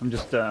recording. I'm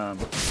just, doing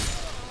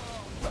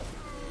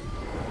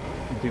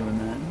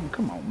that.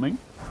 Come on, man.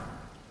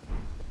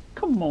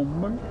 Come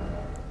on, man.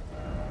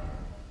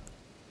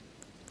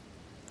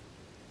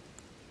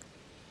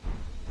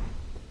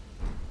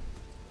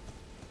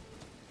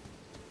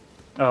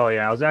 Oh,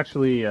 yeah, I was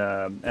actually,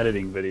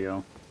 editing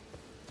video.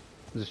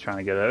 I was just trying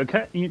to get it,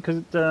 okay,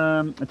 because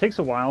it takes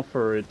a while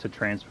for it to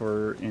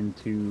transfer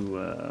into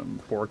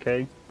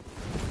 4K,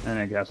 and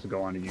it has to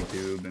go onto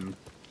YouTube, and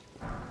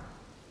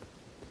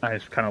I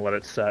just kind of let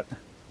it set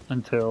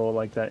until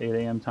like that 8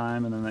 AM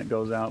time, and then that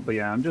goes out. But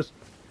yeah, I'm just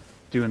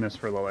doing this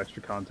for a little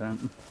extra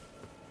content.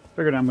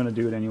 Figured I'm gonna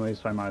do it anyway,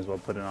 so I might as well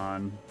put it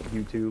on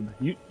YouTube.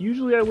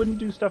 Usually I wouldn't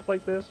do stuff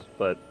like this,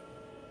 but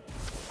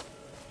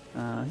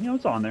you know,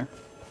 it's on there.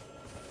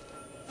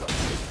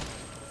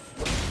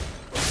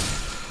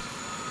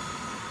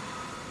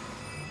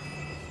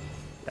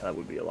 That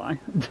would be a lie.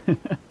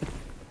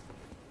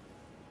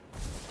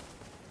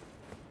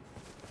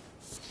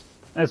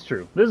 That's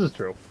true. This is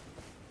true.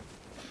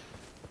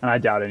 And I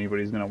doubt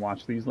anybody's going to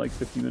watch these like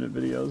 50-minute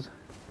videos.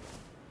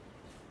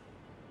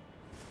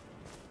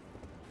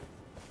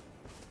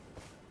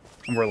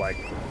 And we're like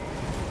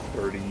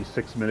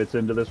 36 minutes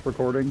into this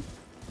recording.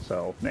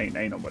 So ain't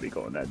nobody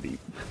going that deep.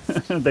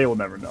 They will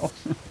never know.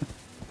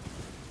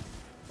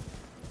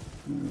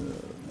 Oh,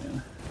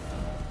 man.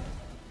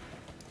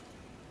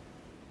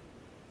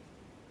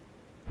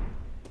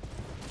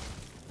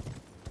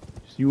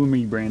 You and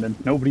me, Brandon.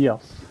 Nobody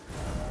else.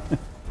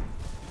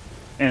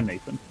 And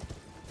Nathan.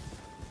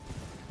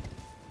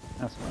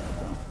 That's fine,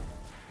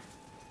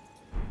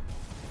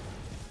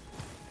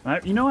 though.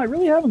 You know, I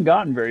really haven't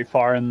gotten very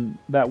far in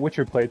that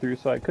Witcher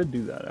playthrough, so I could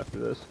do that after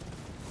this.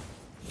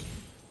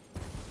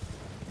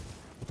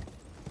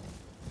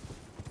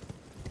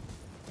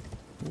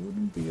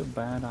 Wouldn't be a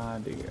bad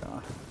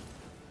idea.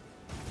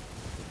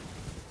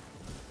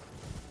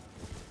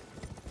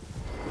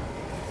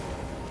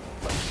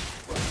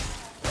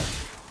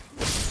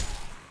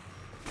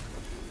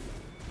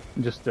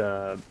 Just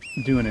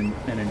doing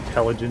an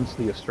intelligence,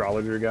 the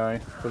astrologer guy,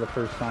 for the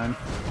first time.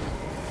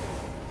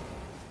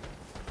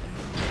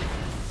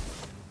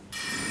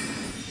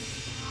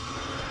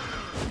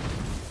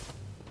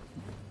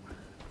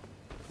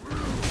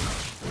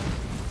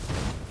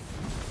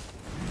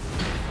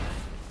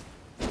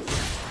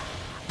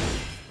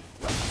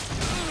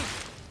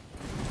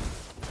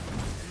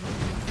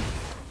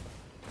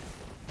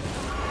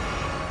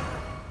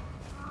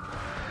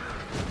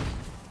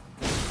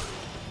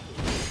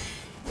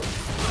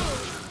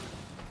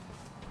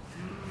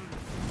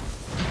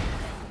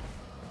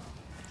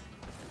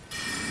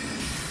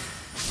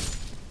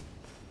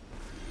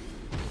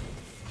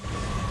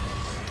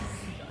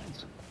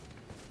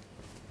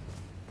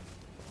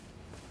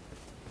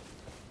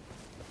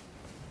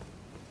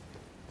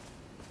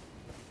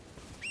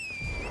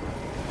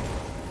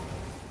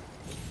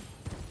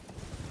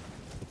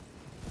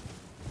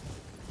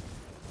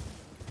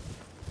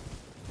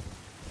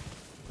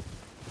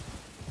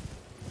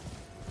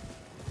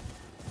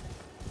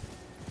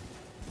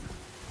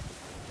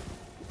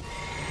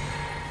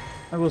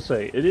 I will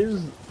say, it is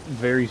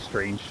very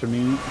strange to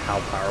me how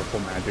powerful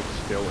magic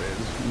still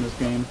is in this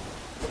game.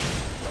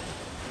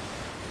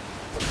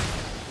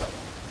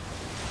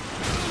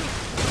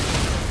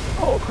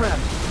 Oh, crab!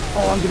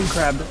 Oh, I'm getting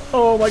crabbed.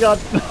 Oh my god!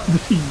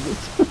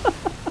 Jesus.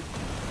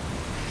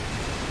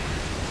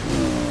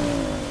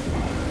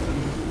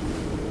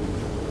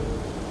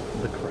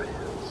 The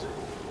crabs.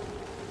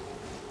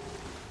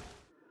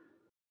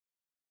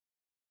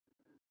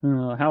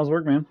 How's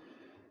work, man?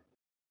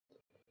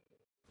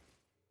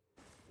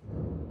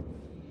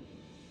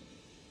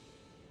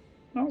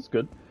 Oh, that's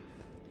good.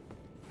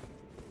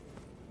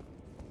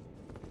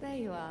 There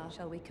you are.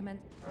 Shall we commence?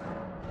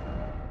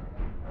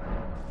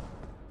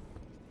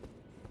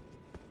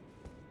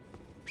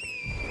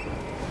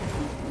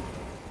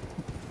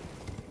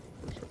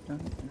 First right down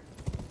here.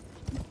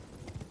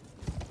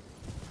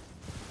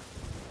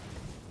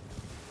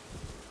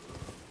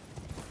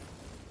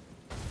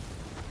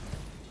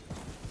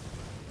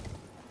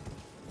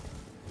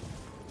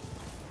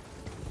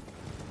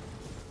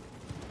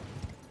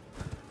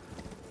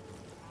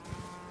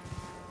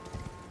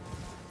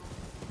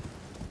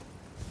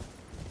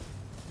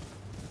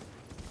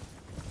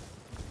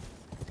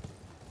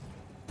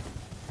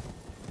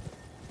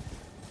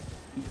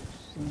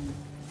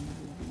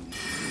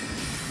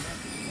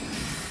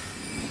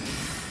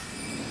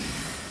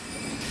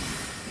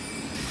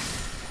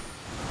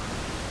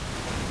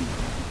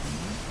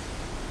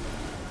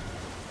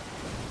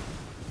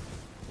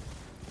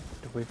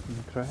 Away from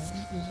the crabs.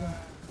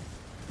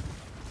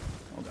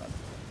 Oh god.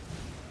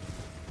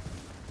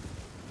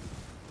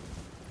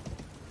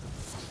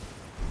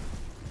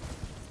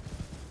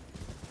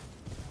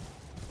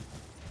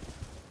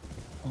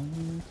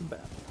 Only it's a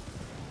battle.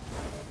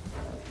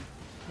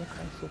 That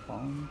guy's still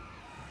falling.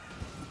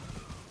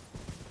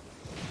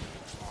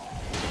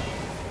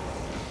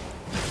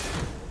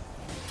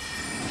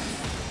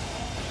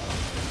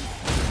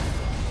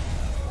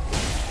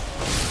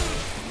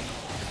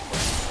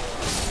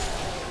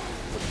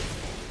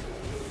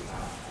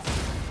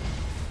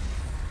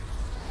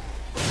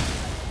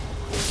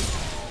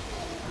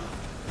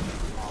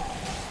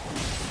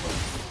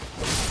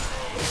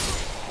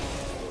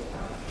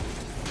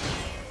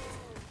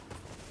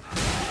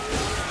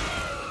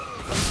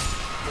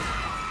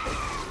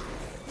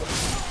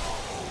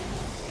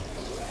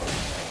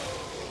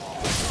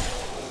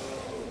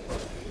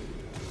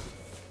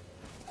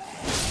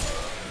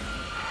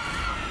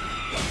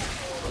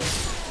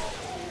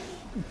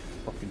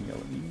 Fucking yell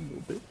at me, you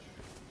little bitch.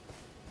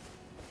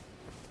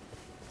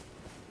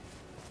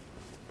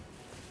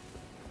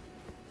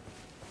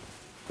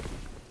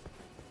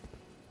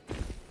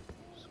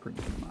 Scream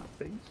in my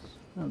face.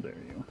 How dare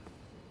you.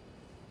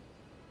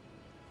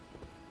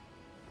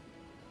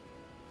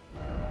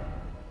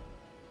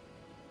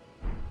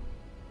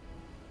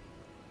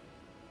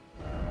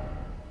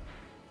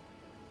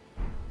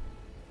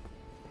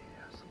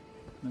 Yes,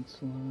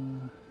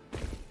 Peninsula.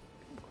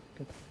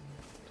 Get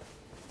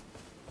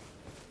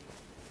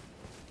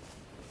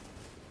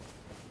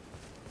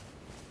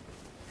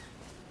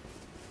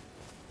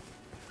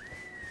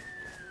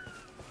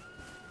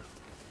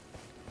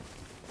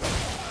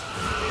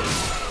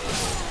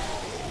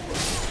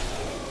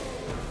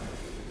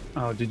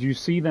Oh, did you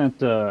see that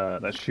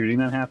that shooting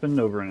that happened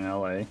over in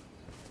LA?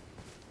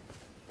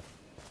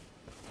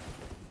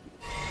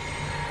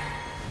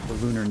 The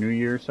Lunar New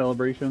Year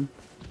celebration?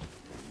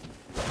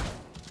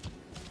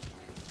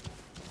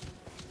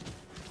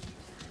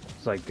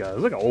 It's like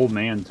an old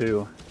man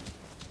too.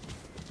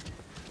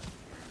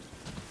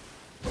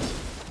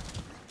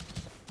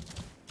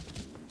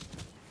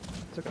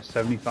 It's like a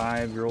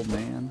 75-year-old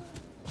man.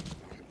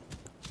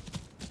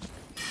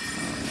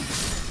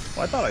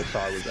 Well, I thought I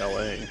saw it was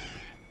LA.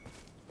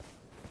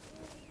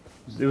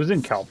 It was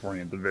in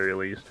California at the very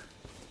least.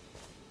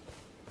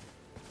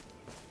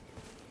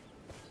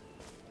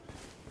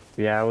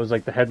 Yeah, it was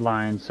like the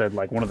headline said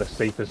like one of the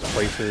safest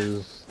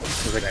places.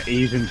 It was like an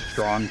Asian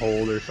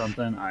stronghold or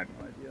something. I have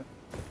no idea.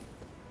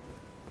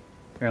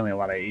 Apparently a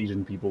lot of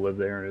Asian people live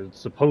there, and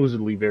it's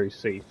supposedly very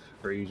safe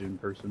for Asian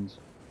persons.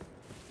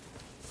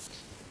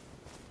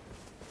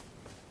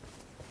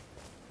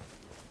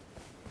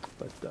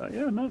 But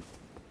yeah, not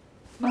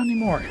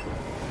anymore.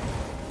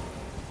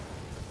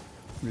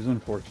 It was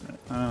unfortunate.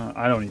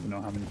 I don't even know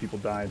how many people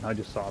died. I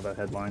just saw that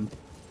headline.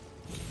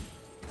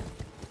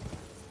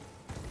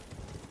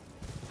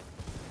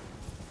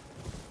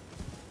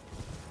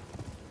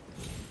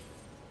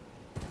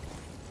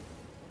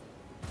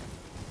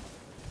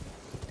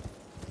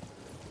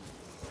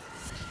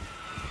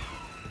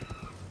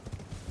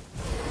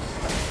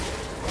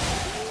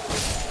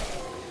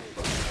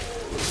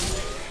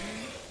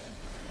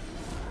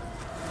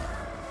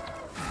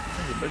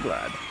 That's a big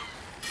lad.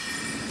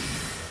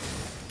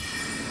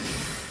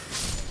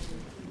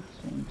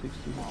 Takes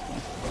 2 hits.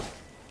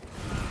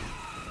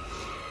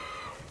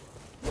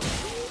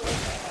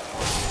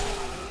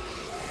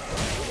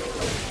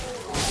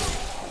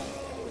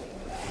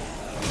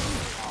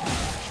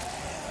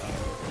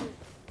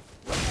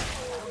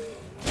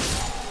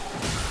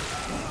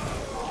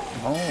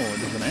 Oh,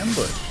 there's an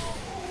ambush.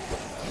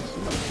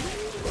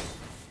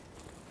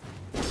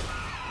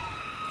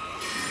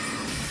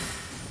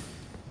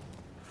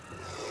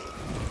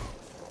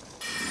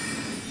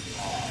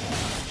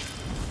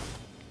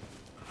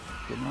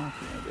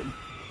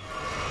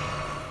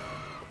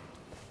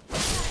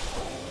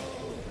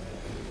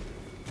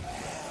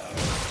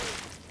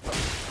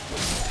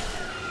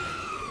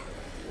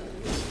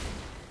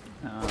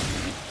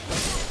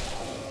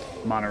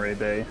 Monterey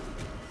Bay.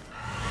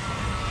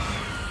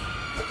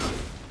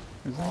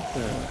 Is that the...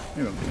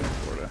 Maybe I'm thinking of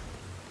Florida.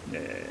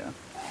 Yeah.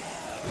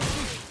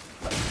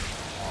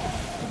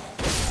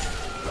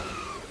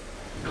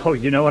 Oh,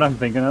 you know what I'm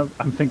thinking of?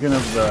 I'm thinking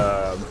of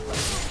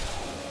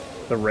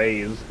the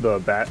Rays,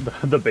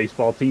 the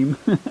baseball team.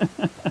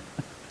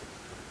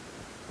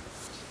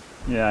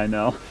 Yeah, I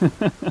know.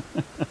 Tampa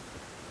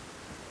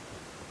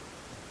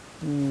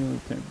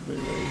Bay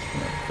Rays.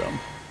 That's dumb.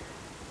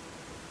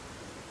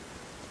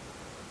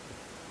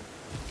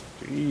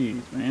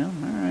 Jeez, man.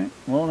 Alright.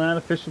 Well, that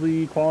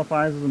officially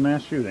qualifies as a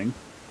mass shooting.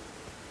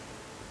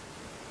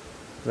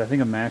 Because I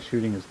think a mass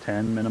shooting is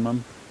 10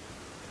 minimum.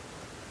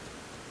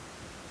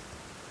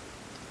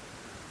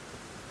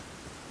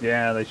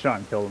 Yeah, they shot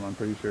and killed him, I'm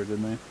pretty sure,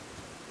 didn't they?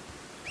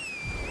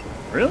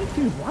 Really?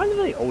 Dude, why do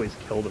they always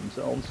kill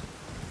themselves?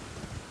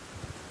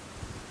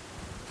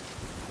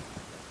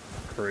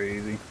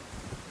 Crazy.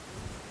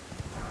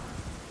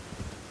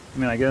 I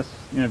mean, I guess,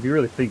 you know, if you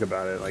really think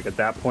about it, like, at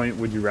that point,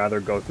 would you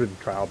rather go through the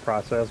trial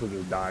process or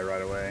just die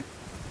right away?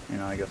 You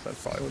know, I guess that's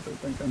probably what they're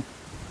thinking.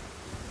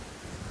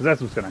 Because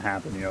that's what's going to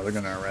happen, you know, they're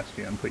going to arrest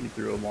you and put you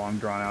through a long,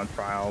 drawn-out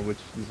trial, which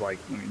is like,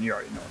 I mean, you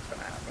already know what's going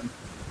to happen.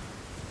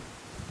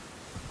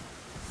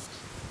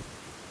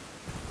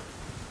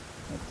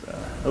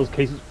 That's, those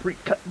cases are pretty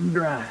cut and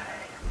dry.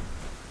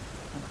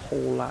 Not a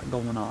whole lot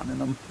going on in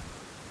them.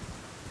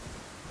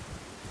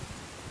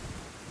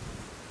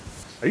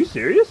 Are you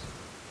serious?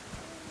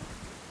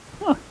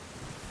 Huh.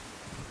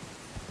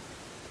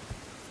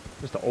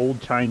 Just an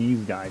old Chinese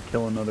guy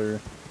killing other...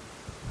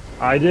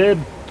 I did,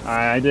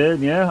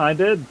 yeah, I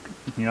did.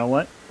 You know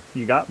what?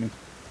 You got me.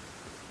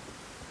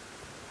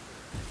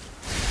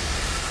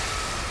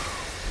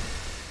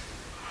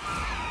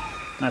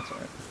 That's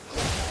alright.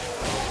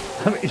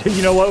 I mean,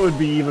 you know what would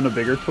be even a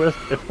bigger twist?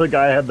 If the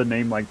guy had the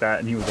name like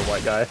that and he was a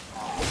white guy.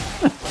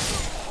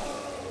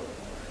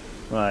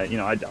 Right, you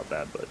know, I doubt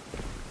that, but...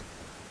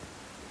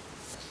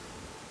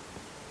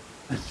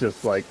 It's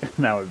just like,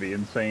 that would be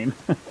insane.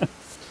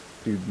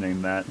 Dude's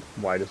name that.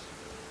 Whitest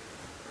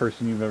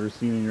person you've ever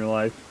seen in your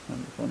life.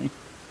 That'd be funny.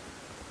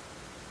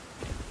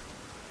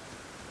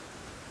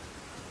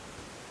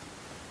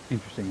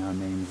 Interesting how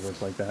names work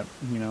like that,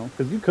 you know?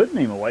 Because you could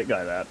name a white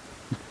guy that.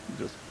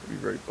 Just be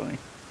very funny.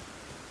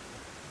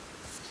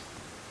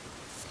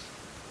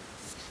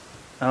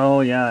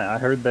 Oh yeah, I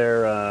heard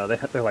their they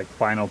had their like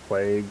final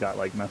play got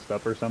like messed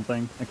up or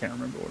something. I can't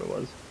remember what it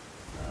was.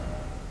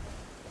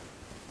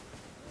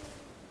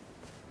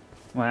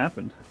 What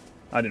happened?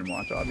 I didn't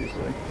watch,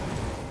 obviously.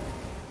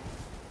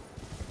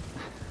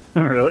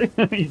 Really?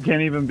 You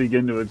can't even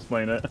begin to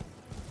explain it.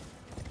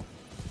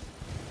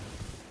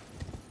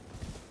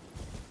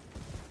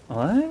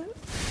 What?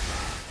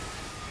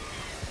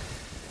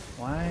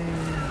 Why?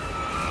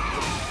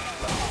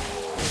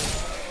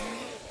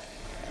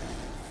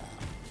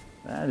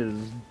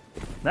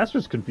 That's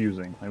just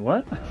confusing. Like,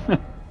 what?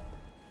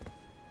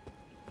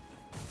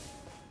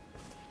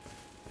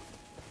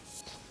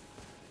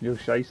 Joe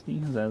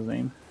Shiesty, is that his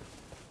name?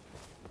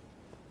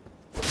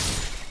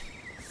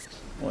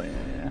 Well,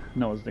 yeah.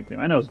 No, his nickname.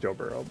 I know it's Joe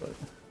Burrow, but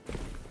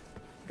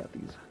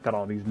got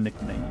all these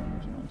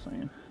nicknames. You know what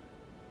I'm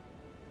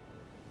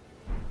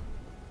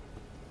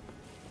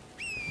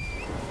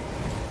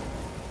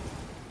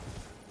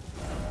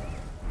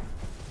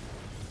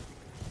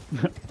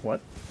saying?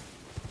 What?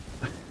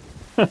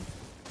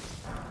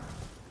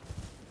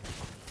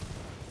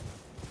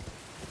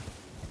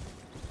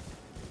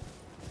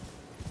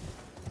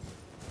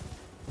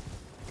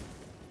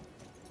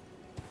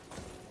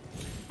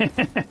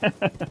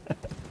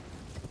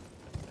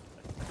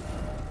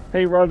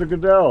 Hey, Roger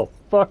Goodell,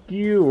 fuck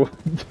you.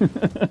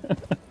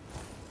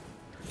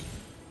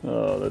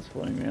 Oh, that's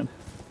funny, man.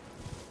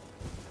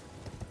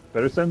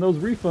 Better send those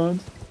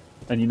refunds.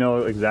 And you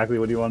know exactly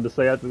what he wanted to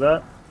say after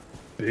that?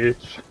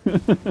 Bitch.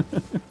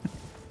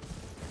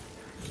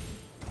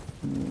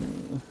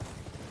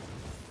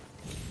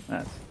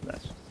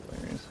 That's just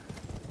hilarious.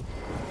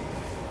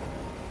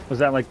 Was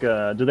that like,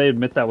 did they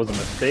admit that was a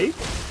mistake?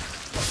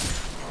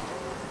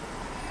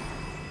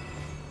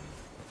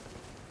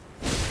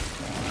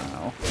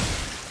 Wow.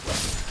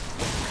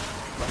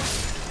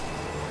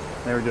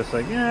 They were just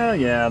like,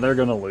 yeah, they're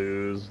gonna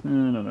lose.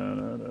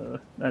 No.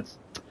 That's,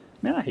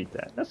 man, I hate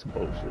that. That's some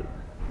bullshit.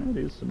 That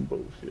is some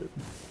bullshit.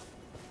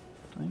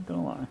 I ain't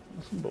gonna lie.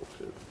 That's some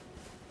bullshit.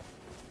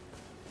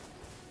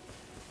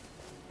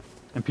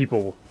 And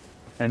people,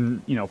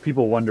 you know,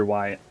 people wonder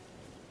why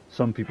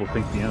some people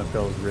think the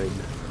NFL is rigged.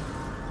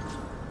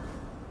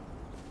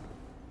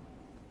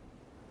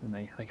 And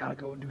they gotta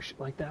go and do shit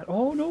like that.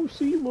 Oh no,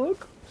 see,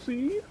 look,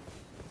 see?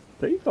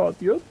 They thought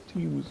the other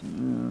team was...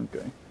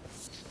 okay.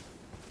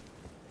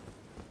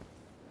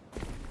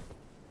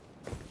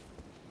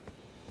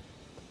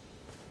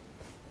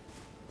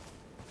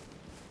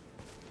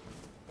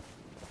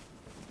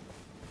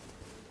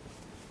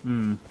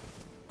 Hmm.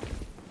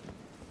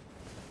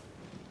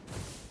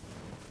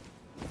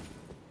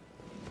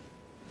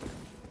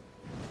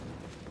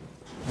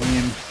 I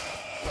mean,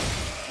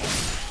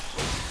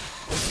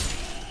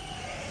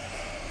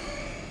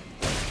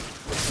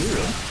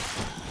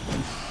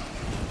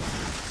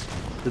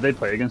 Did they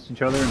play against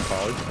each other in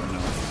college or no?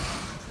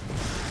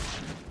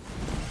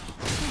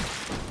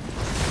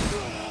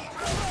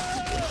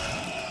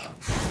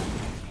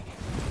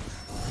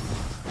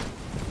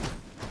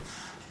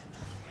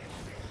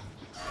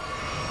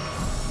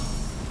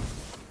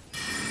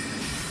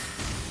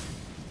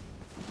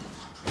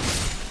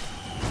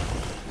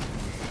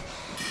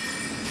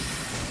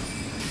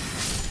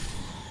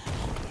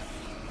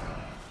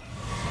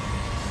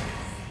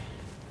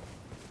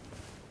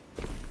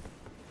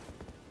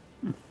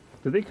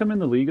 Did they come in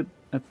the league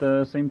at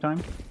the same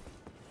time?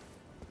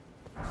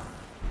 Oh,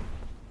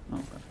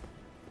 okay.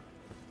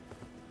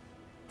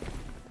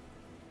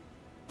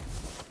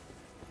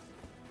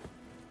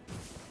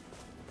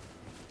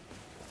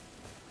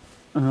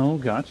 Oh,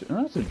 gotcha.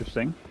 Oh, that's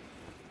interesting.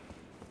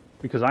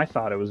 Because I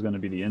thought it was going to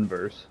be the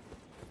inverse.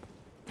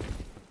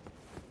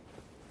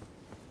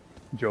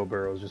 Joe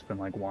Burrow's just been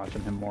like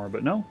watching him more,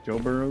 but no, Joe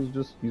Burrow's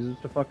just uses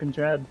to fucking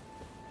Chad.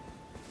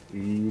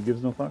 He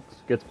gives no fucks.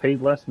 Gets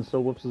paid less and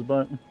still whoops his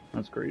butt.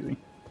 That's crazy.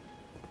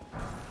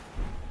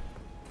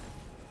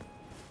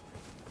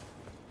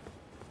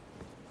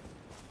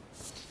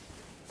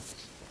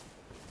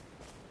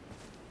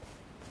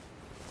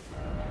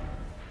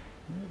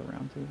 The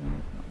round table? No,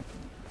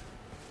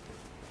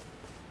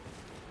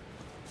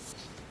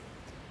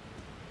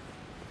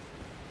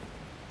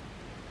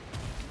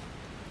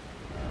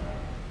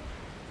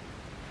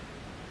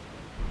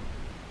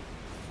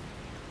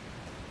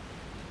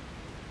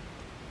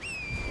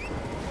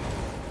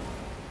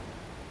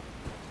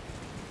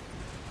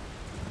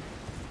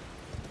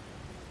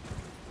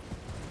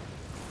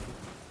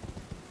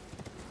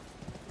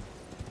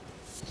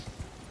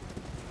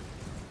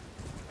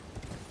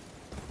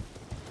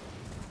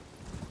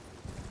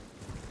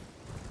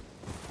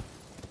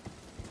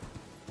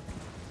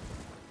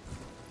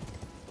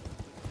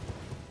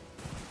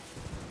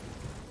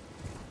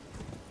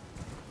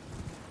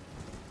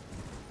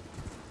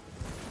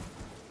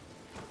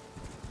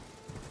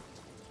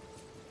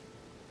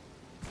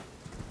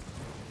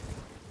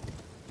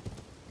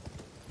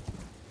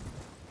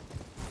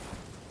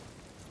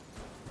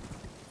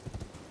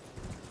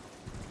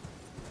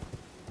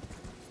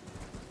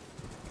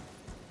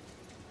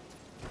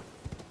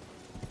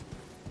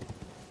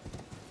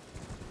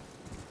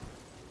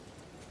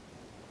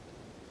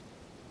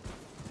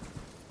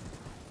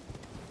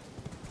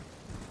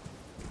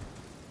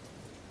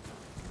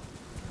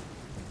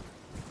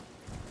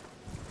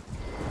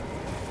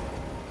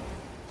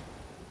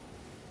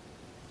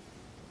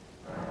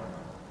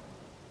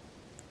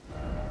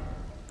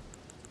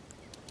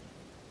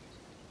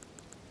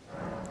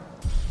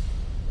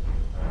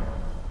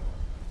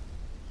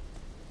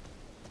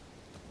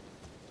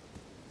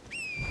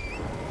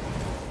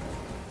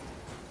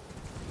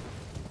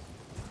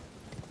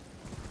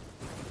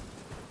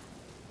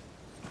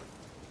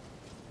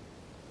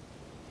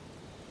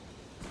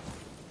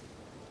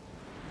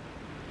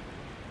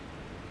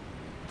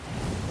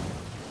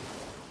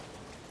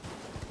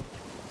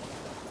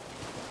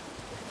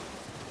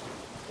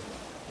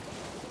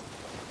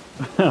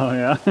 oh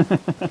yeah.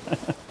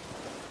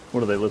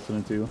 What are they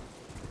listening to?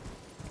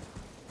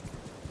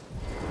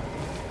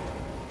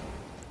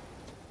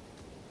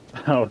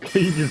 Oh, okay,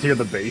 you just hear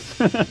the bass.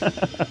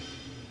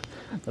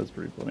 That's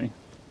pretty funny.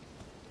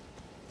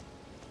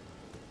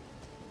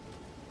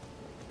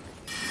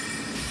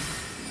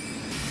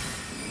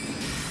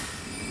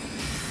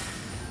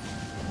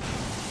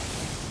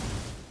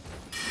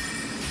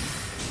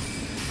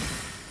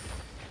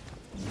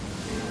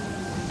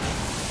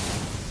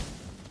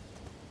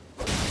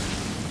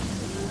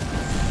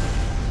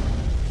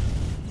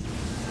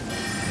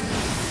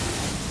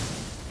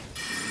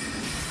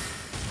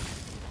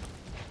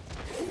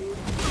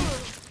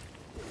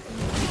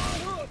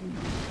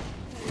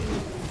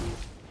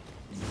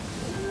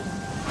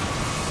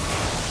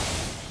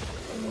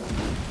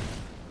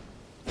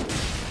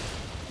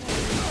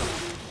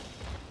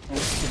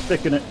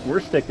 Sticking it.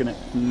 We're sticking it.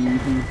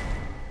 Mm-hmm.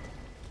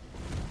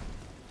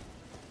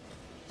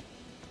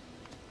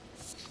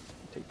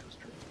 Take those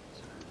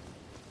trades.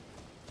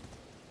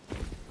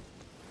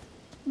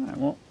 Alright,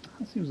 well,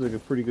 that seems like a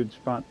pretty good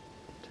spot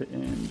to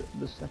end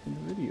the second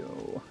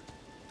video.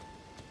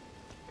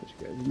 Catch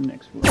you guys in the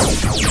next one.